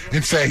there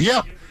and say,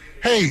 yep,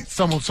 hey,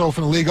 someone so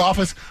from the league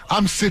office,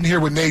 I'm sitting here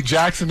with Nate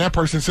Jackson. That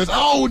person says,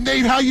 oh,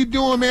 Nate, how you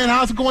doing, man?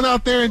 How's it going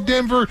out there in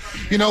Denver?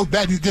 You know,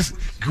 that just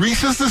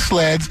greases the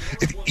sleds.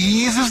 It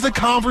eases the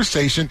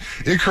conversation.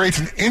 It creates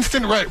an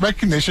instant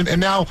recognition.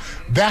 And now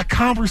that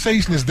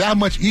conversation is that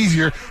much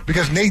easier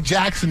because Nate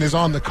Jackson is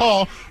on the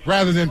call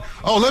rather than,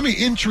 oh, let me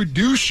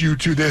introduce you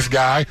to this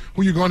guy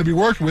who you're going to be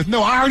working with.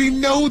 No, I already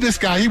know this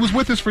guy. He was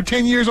with us for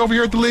 10 years over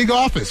here at the league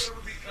office.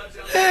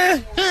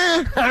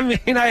 I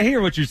mean, I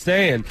hear what you're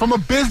saying. From a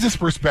business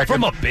perspective.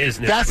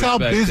 That's how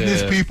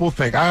business people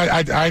think.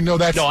 I know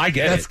that's... No, I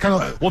get that's it. Kind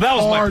of well, that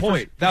was my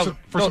point.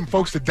 For some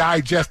folks to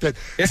digest that.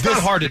 It's not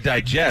hard to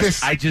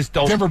digest. I just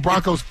don't... Denver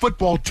Broncos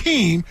football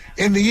team,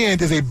 in the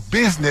end, is a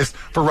business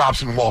for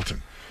Robson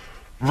Walton.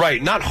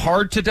 Right, not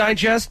hard to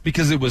digest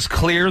because it was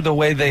clear the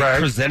way they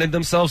presented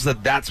themselves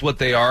that that's what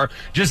they are.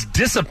 Just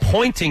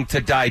disappointing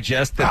to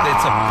digest that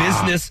it's a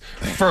business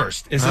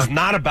first. This is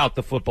not about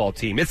the football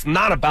team. It's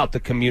not about the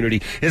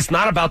community. It's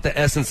not about the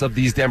essence of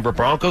these Denver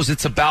Broncos.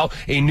 It's about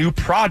a new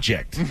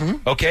project.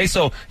 Mm-hmm. Okay,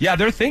 so yeah,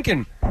 they're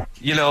thinking,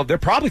 they're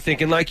probably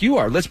thinking like you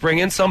are. Let's bring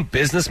in some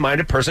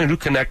business-minded person who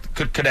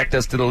could connect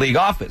us to the league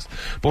office.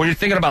 But when you're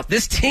thinking about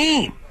this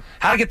team,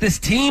 how to get this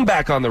team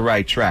back on the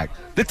right track.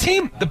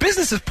 The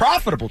business is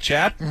profitable,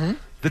 Chad. Mm-hmm.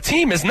 The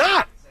team is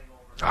not.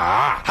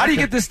 How do you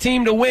get this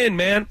team to win,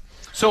 man?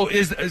 So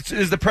is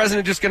the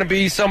president just going to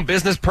be some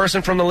business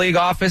person from the league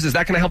office? Is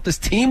that going to help this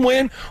team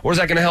win? Or is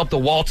that going to help the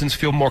Waltons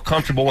feel more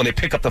comfortable when they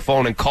pick up the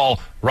phone and call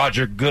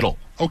Roger Goodell?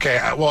 Okay,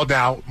 well,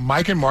 now,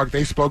 Mike and Mark,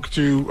 they spoke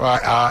to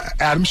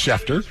Adam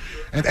Schefter,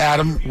 and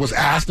Adam was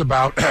asked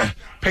about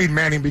Peyton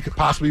Manning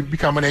possibly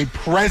becoming a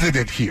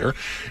president here.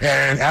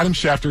 And Adam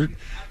Schefter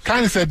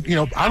kind of said,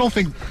 I don't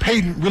think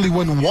Peyton really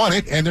wouldn't want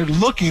it, and they're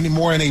looking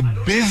more in a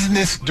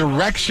business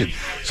direction.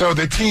 So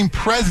the team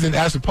president,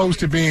 as opposed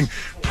to being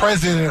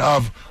president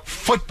of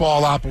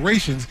football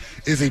operations,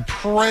 is a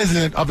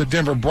president of the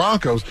Denver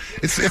Broncos.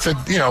 It's a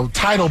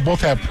title,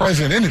 both have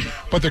president in it,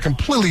 but they're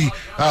completely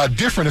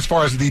different as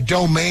far as the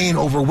domain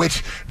over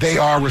which they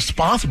are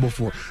responsible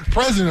for.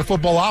 President of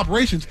football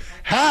operations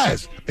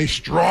has a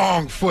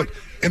strong foot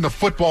in the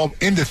football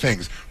end of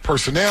things.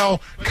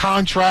 Personnel,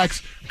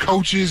 contracts,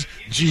 coaches,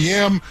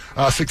 GM,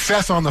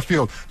 success on the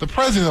field. The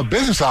president of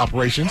business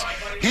operations,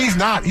 he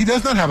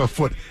does not have a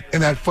foot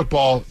in that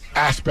football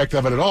aspect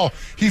of it at all.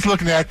 He's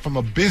looking at it from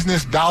a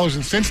business dollars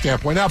and cents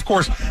standpoint. Now, of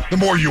course, the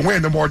more you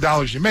win, the more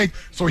dollars you make,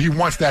 so he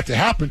wants that to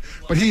happen,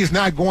 but he is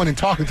not going and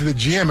talking to the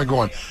GM and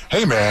going,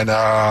 hey,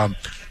 man,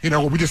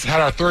 we just had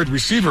our third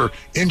receiver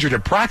injured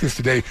at practice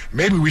today.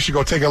 Maybe we should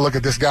go take a look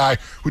at this guy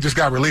who just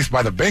got released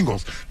by the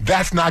Bengals.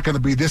 That's not going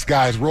to be this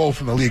guy's role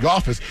from the league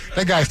office.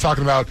 That guy's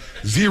talking about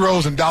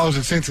zeros and dollars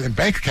and cents in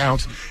bank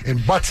accounts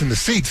and butts in the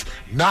seats,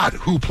 not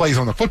who plays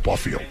on the football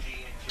field.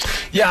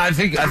 Yeah, I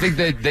think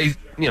that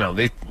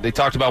they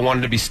talked about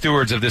wanting to be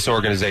stewards of this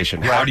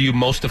organization. Right. How do you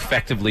most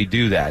effectively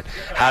do that?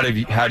 How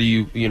do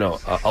you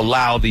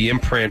allow the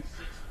imprint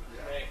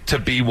to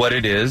be what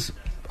it is?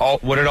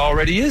 What it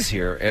already is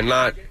here, and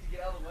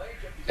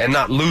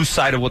not lose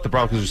sight of what the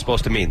Broncos are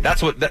supposed to mean.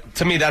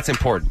 To me, that's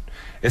important.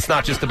 It's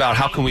not just about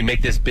how can we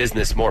make this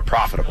business more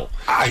profitable.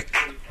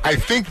 I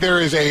think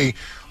there is a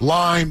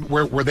line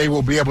where they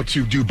will be able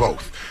to do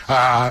both.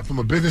 From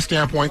a business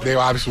standpoint, they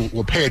obviously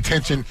will pay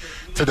attention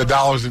to the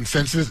dollars and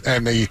cents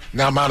and the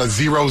amount of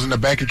zeros in the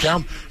bank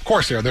account. Of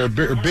course, they're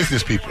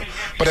business people.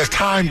 But as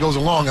time goes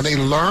along and they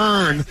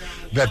learn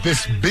that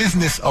this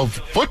business of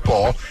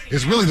football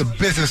is really the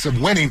business of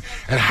winning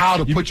and how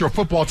to put your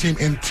football team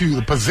into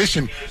the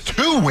position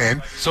to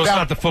win. So it's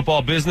not the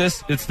football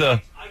business, it's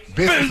the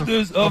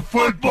business of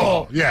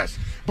football. Yes,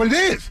 but it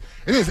is.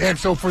 It is. And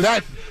so for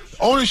that,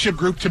 ownership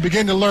group to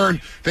begin to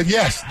learn that,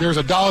 yes, there's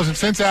a dollars and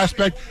cents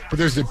aspect, but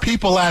there's the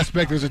people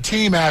aspect, there's a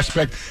team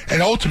aspect,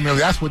 and ultimately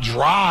that's what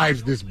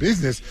drives this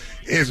business,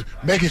 is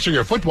making sure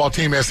your football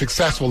team is as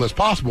successful as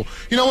possible.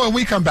 You know, when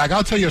we come back,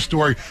 I'll tell you a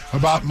story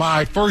about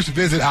my first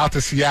visit out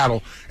to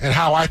Seattle and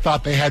how I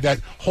thought they had that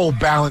whole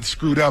balance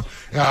screwed up.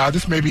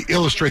 This maybe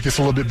illustrate this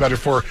a little bit better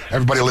for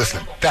everybody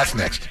listening. That's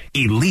next.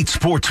 Elite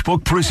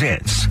Sportsbook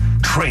presents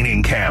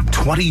Training Camp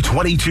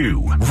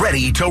 2022.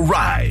 Ready to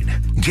ride.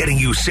 Getting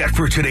you set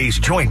for today's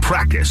joint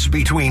practice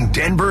between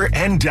Denver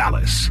and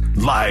Dallas.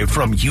 Live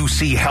from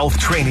UC Health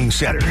Training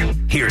Center.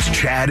 Here's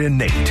Chad and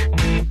Nate.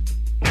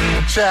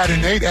 Chad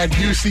and Nate at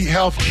UC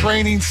Health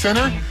Training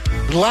Center.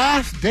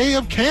 Last day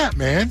of camp,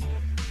 man.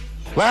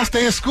 Last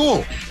day of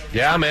school.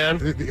 Yeah, man.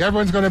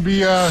 Everyone's going to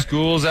be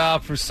school's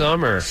out for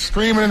summer.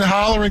 Screaming and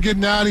hollering,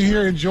 getting out of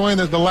here, enjoying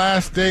the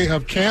last day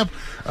of camp.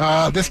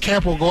 This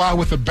camp will go out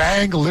with a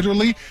bang,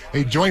 literally.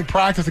 A joint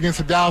practice against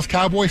the Dallas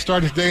Cowboys.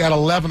 Start this day at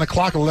 11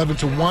 o'clock. 11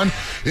 to 1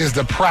 is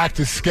the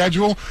practice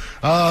schedule.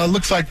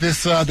 Looks like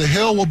this the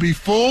hill will be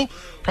full.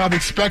 Probably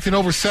expecting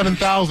over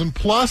 7,000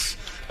 plus.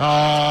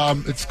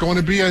 It's going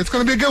to be a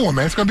good one,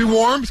 man. It's going to be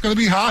warm. It's going to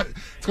be hot.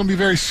 It's going to be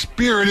very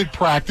spirited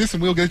practice,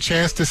 and we'll get a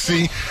chance to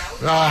see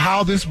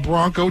how this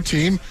Bronco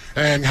team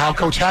and how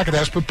Coach Hackett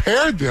has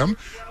prepared them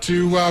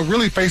to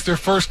really face their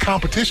first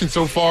competition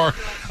so far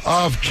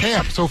of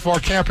camp. So far,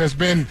 camp has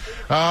been,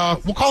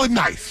 we'll call it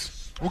nice.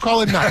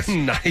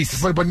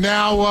 Nice. But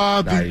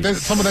now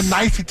some of the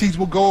niceties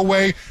will go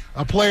away.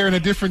 A player in a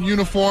different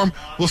uniform.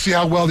 We'll see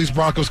how well these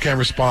Broncos can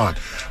respond.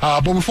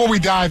 But before we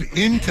dive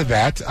into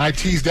that, I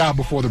teased out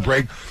before the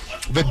break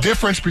the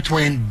difference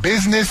between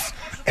business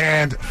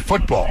and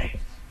football.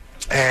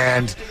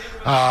 And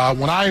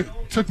when I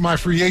took my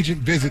free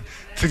agent visit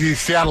to the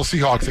Seattle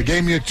Seahawks, they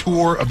gave me a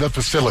tour of the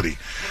facility.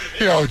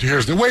 You know,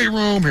 here's the weight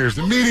room, here's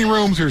the meeting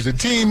rooms, here's the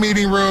team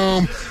meeting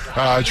room,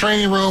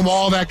 training room,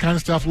 all that kind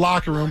of stuff,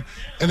 locker room.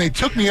 And they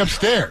took me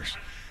upstairs.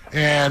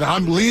 And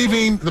I'm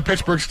leaving the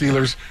Pittsburgh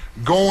Steelers,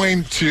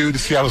 going to the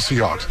Seattle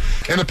Seahawks.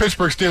 And the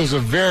Pittsburgh Steelers are a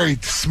very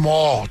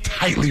small,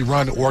 tightly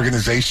run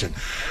organization.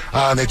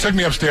 They took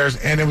me upstairs,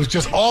 and it was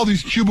just all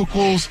these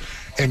cubicles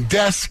and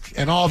desks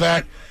and all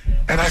that.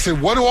 And I said,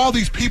 what do all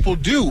these people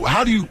do? What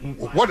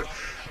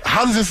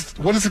does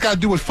this got to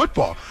do with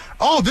football?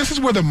 Oh, this is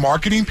where the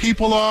marketing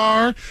people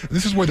are.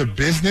 This is where the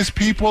business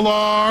people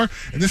are.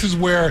 And this is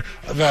where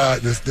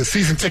the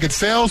season ticket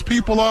sales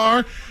people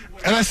are.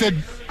 And I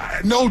said,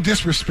 no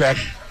disrespect.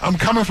 I'm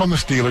coming from the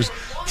Steelers.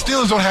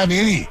 Steelers don't have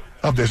any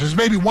of this. There's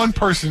maybe one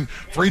person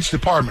for each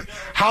department.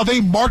 How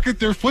they market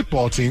their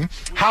football team,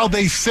 how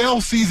they sell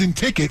season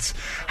tickets,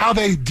 how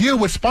they deal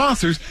with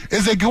sponsors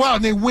is they go out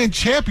and they win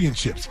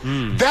championships.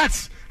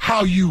 That's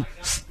how you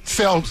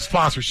sell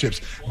sponsorships.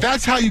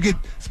 That's how you get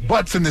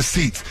butts in the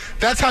seats.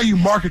 That's how you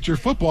market your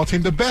football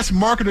team. The best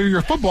marketer of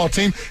your football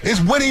team is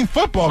winning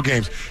football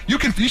games. You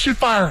should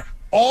fire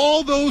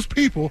all those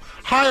people,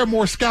 hire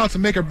more scouts,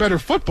 and make a better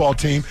football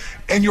team,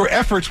 and your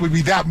efforts would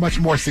be that much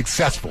more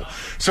successful.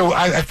 So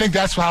I think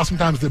that's how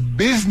sometimes the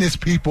business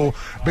people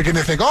begin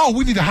to think, oh,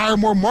 we need to hire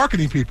more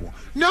marketing people.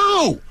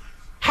 No!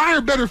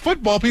 Hire better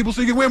football people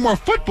so you can win more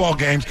football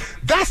games.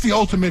 That's the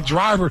ultimate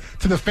driver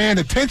to the fan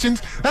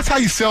attentions. That's how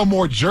you sell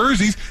more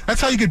jerseys.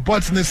 That's how you get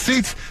butts in the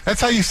seats.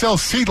 That's how you sell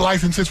seat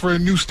licenses for a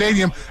new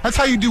stadium. That's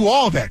how you do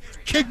all that.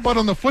 Kick butt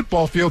on the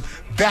football field.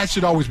 That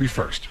should always be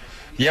first.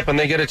 Yep, and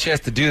they get a chance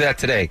to do that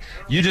today.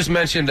 You just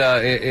mentioned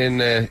in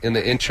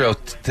the intro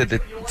to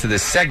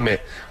this segment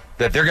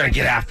that they're going to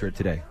get after it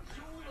today.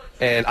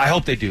 And I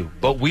hope they do,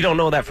 but we don't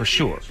know that for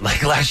sure.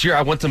 Like last year,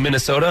 I went to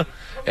Minnesota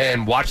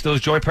and watched those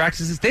joint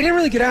practices. They didn't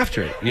really get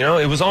after it. You know,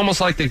 it was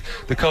almost like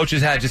the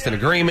coaches had just an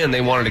agreement, and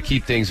they wanted to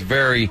keep things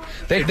very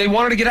they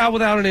wanted to get out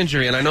without an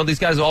injury, and I know these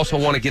guys also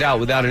want to get out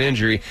without an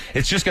injury.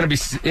 It's just going to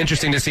be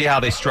interesting to see how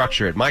they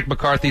structure it. Mike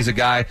McCarthy's a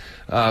guy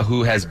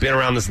who has been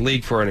around this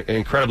league for an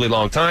incredibly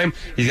long time.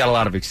 He's got a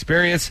lot of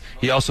experience.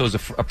 He also is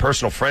a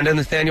personal friend of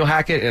Nathaniel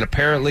Hackett, and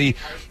apparently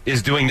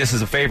is doing this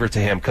as a favor to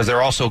him because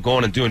they're also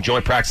going and doing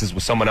joint practices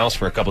with someone else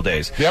for a couple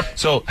days. Yep.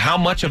 So how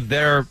much of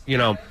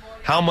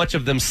how much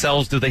of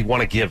themselves do they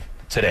want to give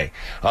today?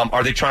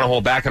 Are they trying to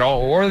hold back at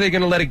all, or are they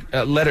going to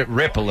let it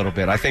rip a little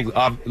bit? I think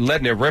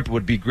letting it rip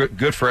would be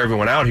good for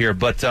everyone out here,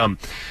 but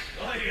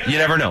you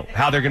never know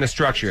how they're going to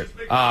structure it.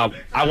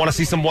 I want to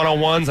see some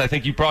one-on-ones. I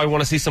think you probably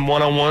want to see some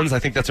one-on-ones. I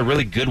think that's a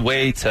really good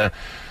way to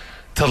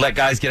let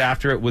guys get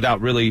after it without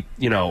really,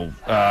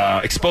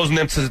 exposing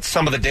them to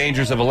some of the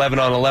dangers of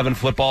 11-on-11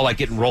 football, like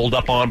getting rolled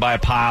up on by a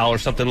pile or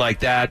something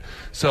like that.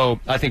 So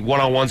I think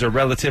one-on-ones are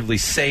relatively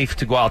safe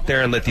to go out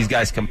there and let these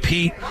guys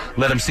compete,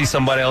 let them see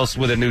somebody else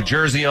with a new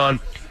jersey on.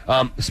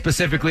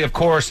 Specifically, of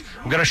course,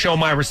 I'm going to show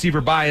my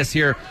receiver bias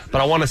here,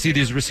 but I want to see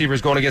these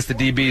receivers going against the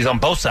DBs on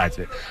both sides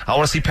of it. I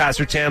want to see Pat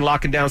Surtain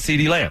locking down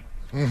CeeDee Lamb.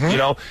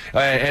 Mm-hmm.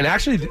 And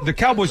actually the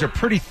Cowboys are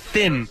pretty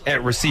thin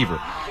at receiver.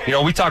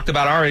 We talked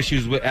about our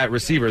issues at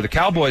receiver. The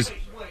Cowboys,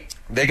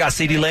 they got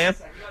CeeDee Lamb.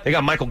 They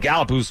got Michael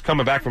Gallup, who's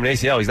coming back from an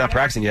ACL. He's not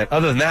practicing yet.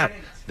 Other than that,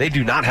 they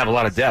do not have a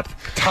lot of depth.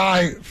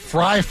 Ty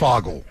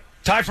Freifogel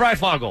Ty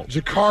Freifogel.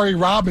 Jakari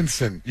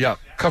Robinson. Yep.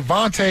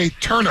 Cavante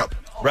Turnip.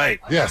 Right.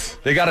 Yes.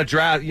 They got a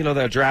draft,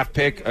 the draft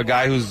pick, a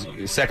guy who's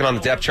second on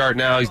the depth chart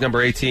now. He's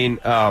number 18.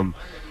 Jalen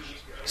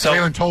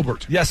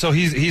Tolbert. Yeah, so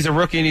he's a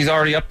rookie and he's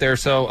already up there.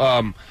 So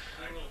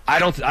I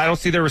don't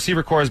see their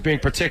receiver core as being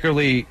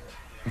particularly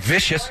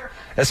vicious,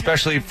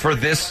 especially for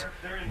this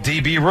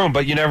DB room.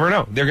 But you never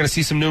know. They're going to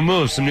see some new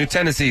moves, some new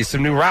tendencies,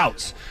 some new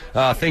routes,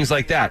 things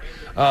like that.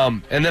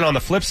 And then on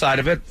the flip side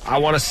of it, I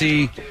want to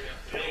see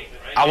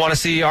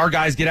our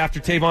guys get after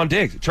Trayvon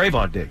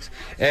Diggs.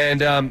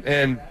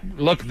 And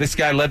look, this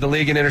guy led the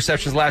league in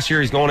interceptions last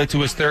year. He's going into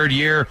his third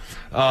year.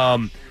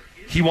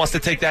 He wants to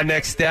take that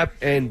next step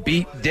and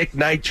beat Dick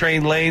Night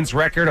Train Lane's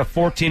record of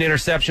 14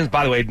 interceptions.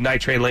 By the way,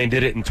 Night Train Lane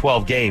did it in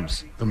 12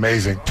 games.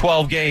 Amazing.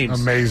 12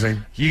 games.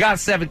 Amazing. You got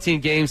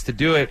 17 games to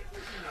do it.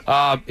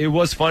 It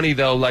was funny,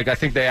 though. Like, I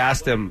think they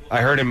asked him,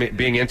 I heard him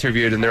being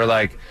interviewed, and they're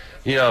like,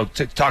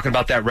 talking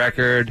about that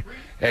record.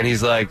 And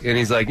he's like,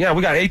 yeah,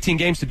 we got 18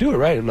 games to do it,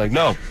 right? I'm like,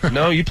 no,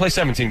 you play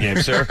 17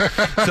 games, sir.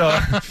 So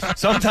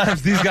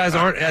sometimes these guys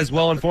aren't as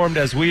well informed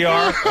as we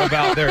are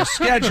about their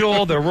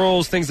schedule, their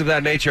rules, things of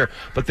that nature.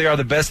 But they are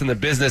the best in the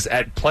business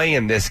at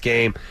playing this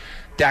game.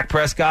 Dak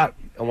Prescott,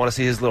 I want to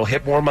see his little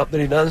hip warm up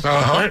that he does.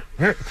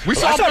 We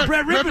saw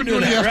Brett Rippon doing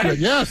that, yesterday. right?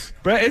 Yes,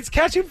 Brett, it's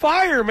catching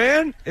fire,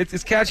 man.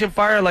 It's catching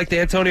fire like the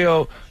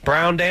Antonio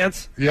Brown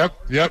dance. Yep.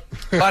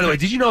 By the way,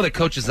 did you know that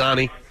Coach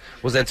Azzani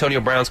was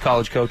Antonio Brown's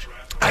college coach?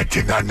 I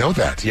did not know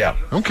that. Yeah.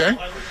 Okay.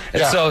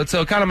 And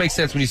so it kind of makes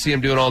sense when you see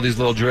him doing all these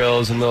little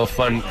drills and little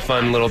fun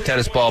little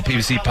tennis ball,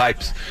 PVC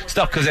pipes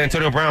stuff, because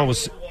Antonio Brown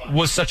was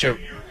such a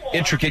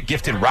intricate,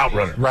 gifted route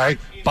runner. Right.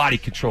 Body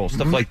control,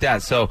 stuff like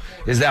that. So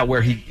is that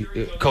where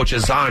Coach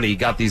Azzani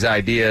got these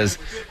ideas?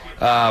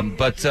 Yeah,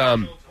 it's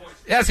going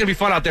to be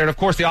fun out there. And, of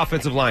course, the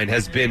offensive line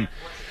has been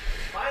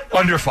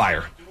under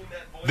fire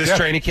this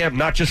training camp,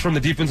 not just from the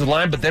defensive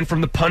line, but then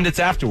from the pundits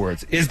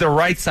afterwards. Is the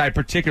right side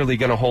particularly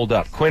going to hold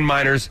up? Quinn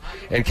Miners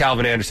and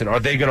Calvin Anderson, are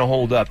they going to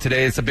hold up?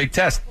 Today it's a big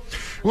test.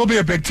 It will be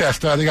a big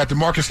test. They got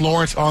DeMarcus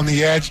Lawrence on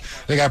the edge.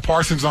 They got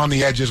Parsons on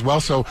the edge as well.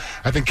 So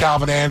I think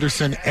Calvin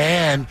Anderson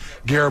and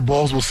Garrett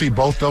Bowles will see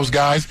both those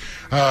guys.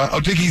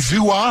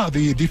 Odighizuwa,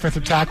 the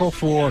defensive tackle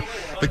for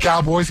the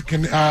Cowboys,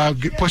 can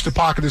push the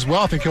pocket as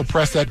well. I think he'll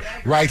press that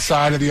right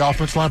side of the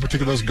offense line,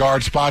 particularly those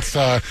guard spots,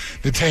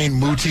 detain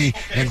Muti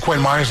and Quinn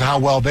Miners and how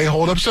well they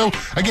hold up. So,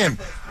 again,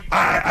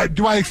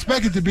 do I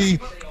expect it to be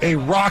a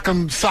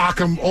rock'em,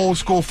 sock'em,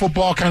 old-school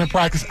football kind of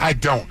practice? I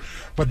don't.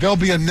 But there'll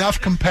be enough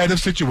competitive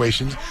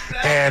situations,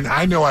 and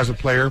I know as a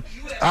player,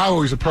 I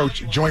always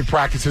approach joint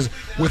practices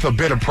with a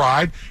bit of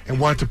pride and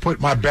want to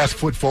put my best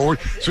foot forward.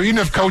 So even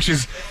if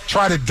coaches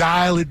try to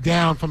dial it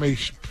down from a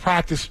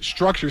practice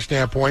structure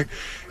standpoint,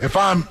 if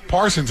I'm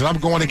Parsons and I'm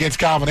going against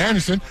Calvin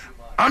Anderson,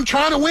 I'm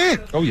trying to win.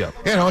 Oh, yeah.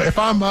 If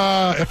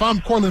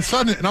I'm Cortland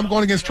Sutton and I'm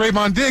going against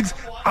Trayvon Diggs,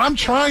 I'm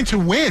trying to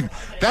win.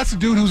 That's the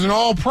dude who's an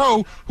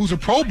all-pro, who's a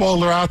Pro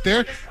Bowler out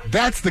there.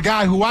 That's the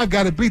guy who I've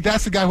got to beat.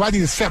 That's the guy who I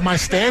need to set my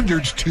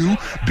standards to,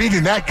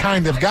 beating that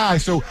kind of guy.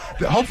 So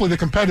hopefully the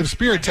competitive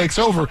spirit takes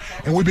over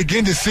and we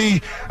begin to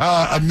see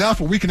enough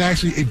where we can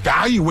actually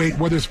evaluate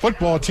where this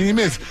football team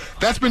is.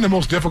 That's been the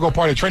most difficult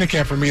part of training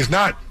camp for me. It's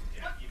not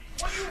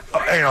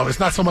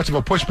so much of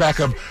a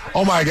pushback of,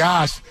 oh my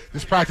gosh,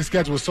 this practice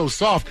schedule is so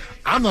soft.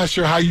 I'm not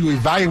sure how you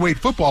evaluate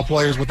football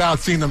players without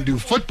seeing them do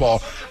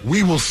football.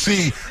 We will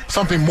see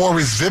something more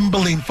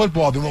resembling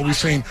football than what we've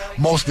seen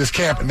most of this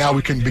camp, and now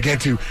we can begin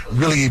to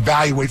really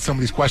evaluate some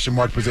of these question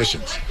mark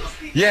positions.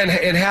 Yeah,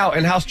 and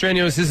how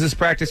strenuous is this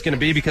practice going to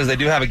be? Because they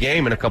do have a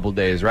game in a couple of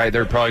days, right?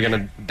 They're probably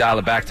going to dial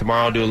it back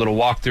tomorrow, do a little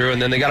walkthrough,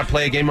 and then they got to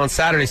play a game on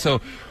Saturday. So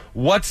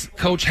what's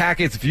Coach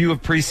Hackett's view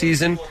of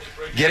preseason,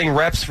 getting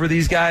reps for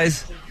these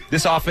guys?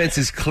 This offense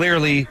is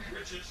clearly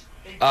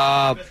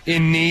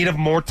in need of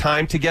more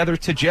time together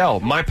to gel.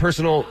 My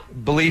personal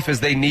belief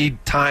is they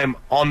need time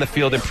on the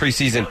field in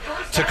preseason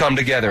to come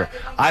together.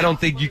 I don't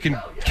think you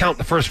can count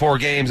the first 4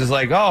 games as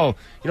like,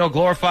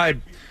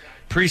 glorified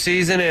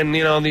preseason, and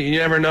you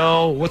never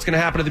know what's going to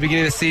happen at the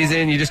beginning of the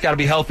season. You just got to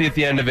be healthy at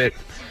the end of it.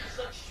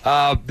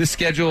 This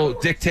schedule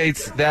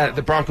dictates that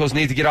the Broncos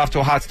need to get off to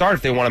a hot start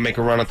if they want to make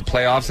a run at the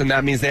playoffs, and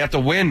that means they have to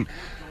win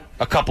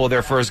a couple of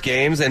their first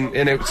games, and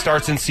it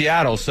starts in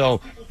Seattle.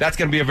 So that's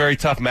going to be a very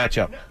tough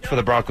matchup for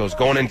the Broncos.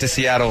 Going into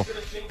Seattle,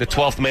 the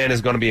 12th man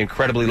is going to be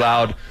incredibly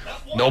loud.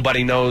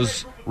 Nobody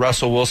knows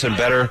Russell Wilson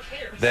better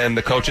than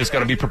the coach is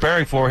going to be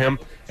preparing for him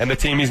and the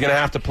team he's going to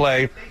have to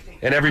play.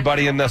 And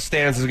everybody in the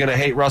stands is going to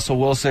hate Russell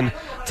Wilson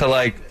to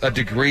like a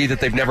degree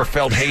that they've never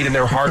felt hate in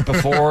their heart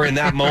before in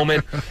that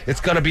moment. It's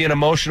going to be an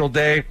emotional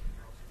day.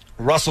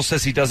 Russell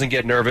says he doesn't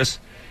get nervous.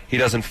 He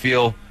doesn't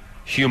feel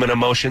human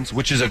emotions,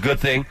 which is a good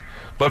thing.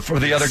 But for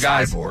the other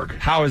guys,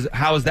 how is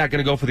that going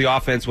to go for the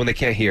offense when they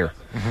can't hear?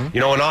 Mm-hmm.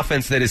 An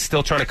offense that is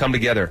still trying to come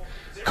together.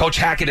 Coach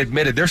Hackett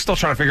admitted they're still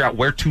trying to figure out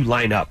where to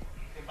line up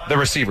the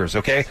receivers,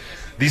 okay?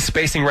 These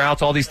spacing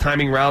routes, all these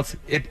timing routes,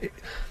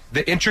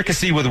 the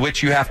intricacy with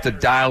which you have to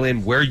dial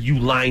in where you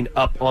line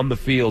up on the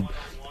field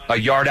a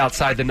yard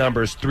outside the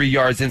numbers, 3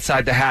 yards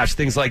inside the hash,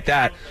 things like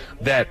that,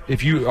 that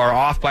if you are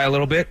off by a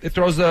little bit, it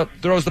throws the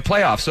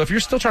playoff. So if you're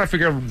still trying to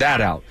figure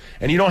that out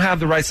and you don't have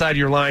the right side of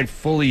your line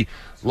fully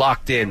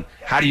locked in,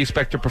 how do you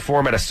expect to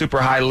perform at a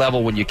super high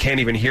level when you can't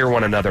even hear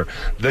one another?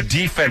 The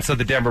defense of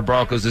the Denver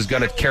Broncos is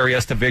going to carry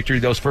us to victory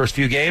those first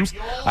few games.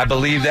 I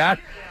believe that.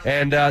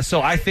 And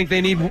so I think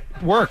they need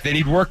work. They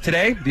need work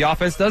today. The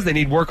offense does. They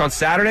need work on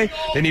Saturday.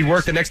 They need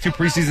work the next 2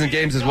 preseason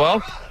games as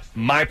well.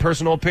 My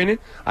personal opinion.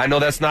 I know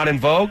that's not in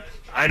vogue.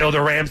 I know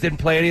the Rams didn't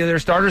play any of their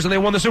starters, and they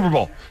won the Super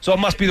Bowl. So it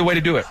must be the way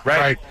to do it,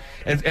 right?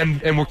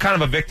 And we're kind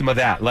of a victim of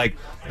that, like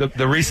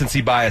the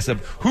recency bias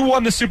of who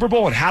won the Super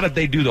Bowl and how did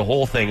they do the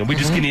whole thing, and we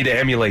just need to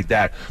emulate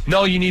that.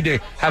 No, you need to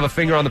have a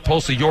finger on the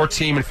pulse of your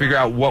team and figure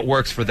out what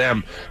works for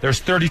them. There's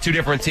 32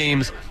 different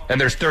teams, and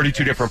there's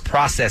 32 different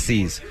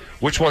processes.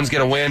 Which one's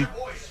going to win?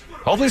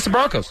 Hopefully it's the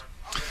Broncos.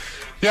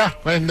 Yeah,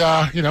 and,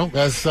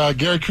 as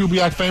Gary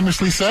Kubiak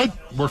famously said,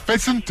 we're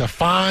fixing to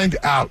find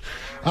out.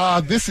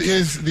 This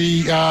is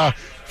the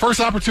first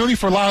opportunity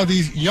for a lot of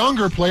these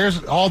younger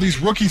players, all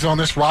these rookies on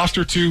this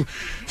roster, to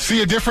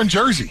see a different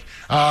jersey.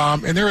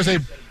 And there is a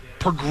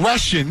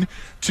progression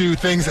to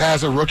things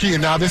as a rookie,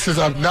 and now this is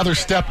another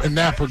step in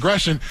that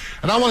progression.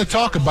 And I want to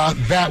talk about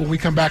that when we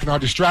come back in our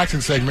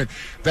distraction segment.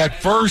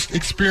 That first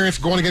experience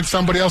going against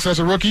somebody else as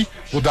a rookie,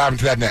 we'll dive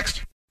into that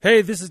next.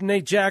 Hey, this is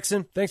Nate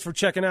Jackson. Thanks for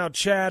checking out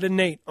Chad and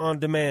Nate on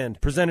Demand,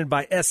 presented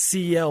by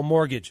SCL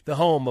Mortgage, the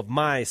home of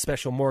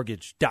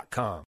MySpecialMortgage.com.